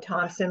Thompson of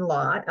Thompson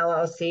Law,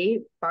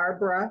 LLC,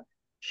 Barbara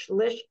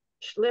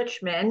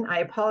Schlichtman, I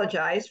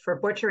apologize for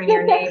butchering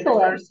your name the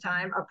first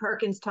time, of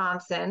Perkins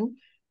Thompson,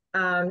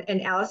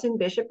 and Allison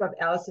Bishop of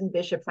Allison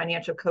Bishop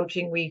Financial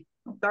Coaching. We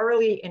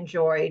thoroughly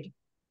enjoyed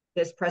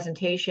this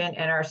presentation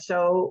and are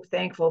so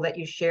thankful that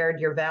you shared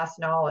your vast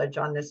knowledge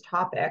on this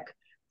topic.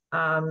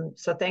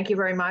 So thank you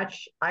very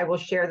much. I will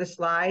share the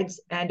slides.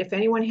 And if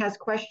anyone has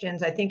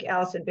questions, I think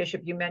Allison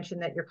Bishop, you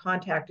mentioned that your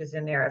contact is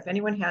in there. If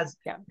anyone has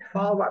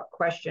follow-up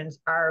questions,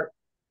 are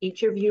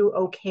each of you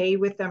okay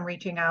with them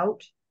reaching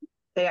out?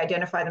 They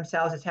identify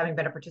themselves as having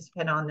been a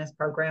participant on this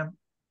program.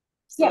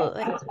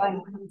 Absolutely.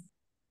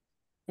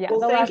 Yeah,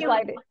 well, the last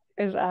slide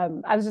is,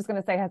 I was just going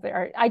to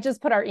say, I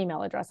just put our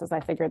email addresses.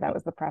 I figured that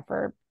was the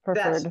preferred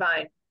That's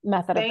fine.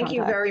 Method of contact. Thank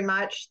you very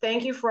much.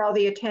 Thank you for all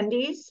the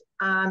attendees,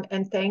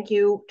 and thank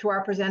you to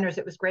our presenters.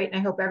 It was great, and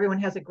I hope everyone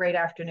has a great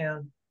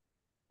afternoon.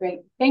 Great.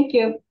 Thank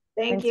you.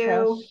 Thank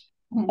you.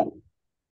 Trish.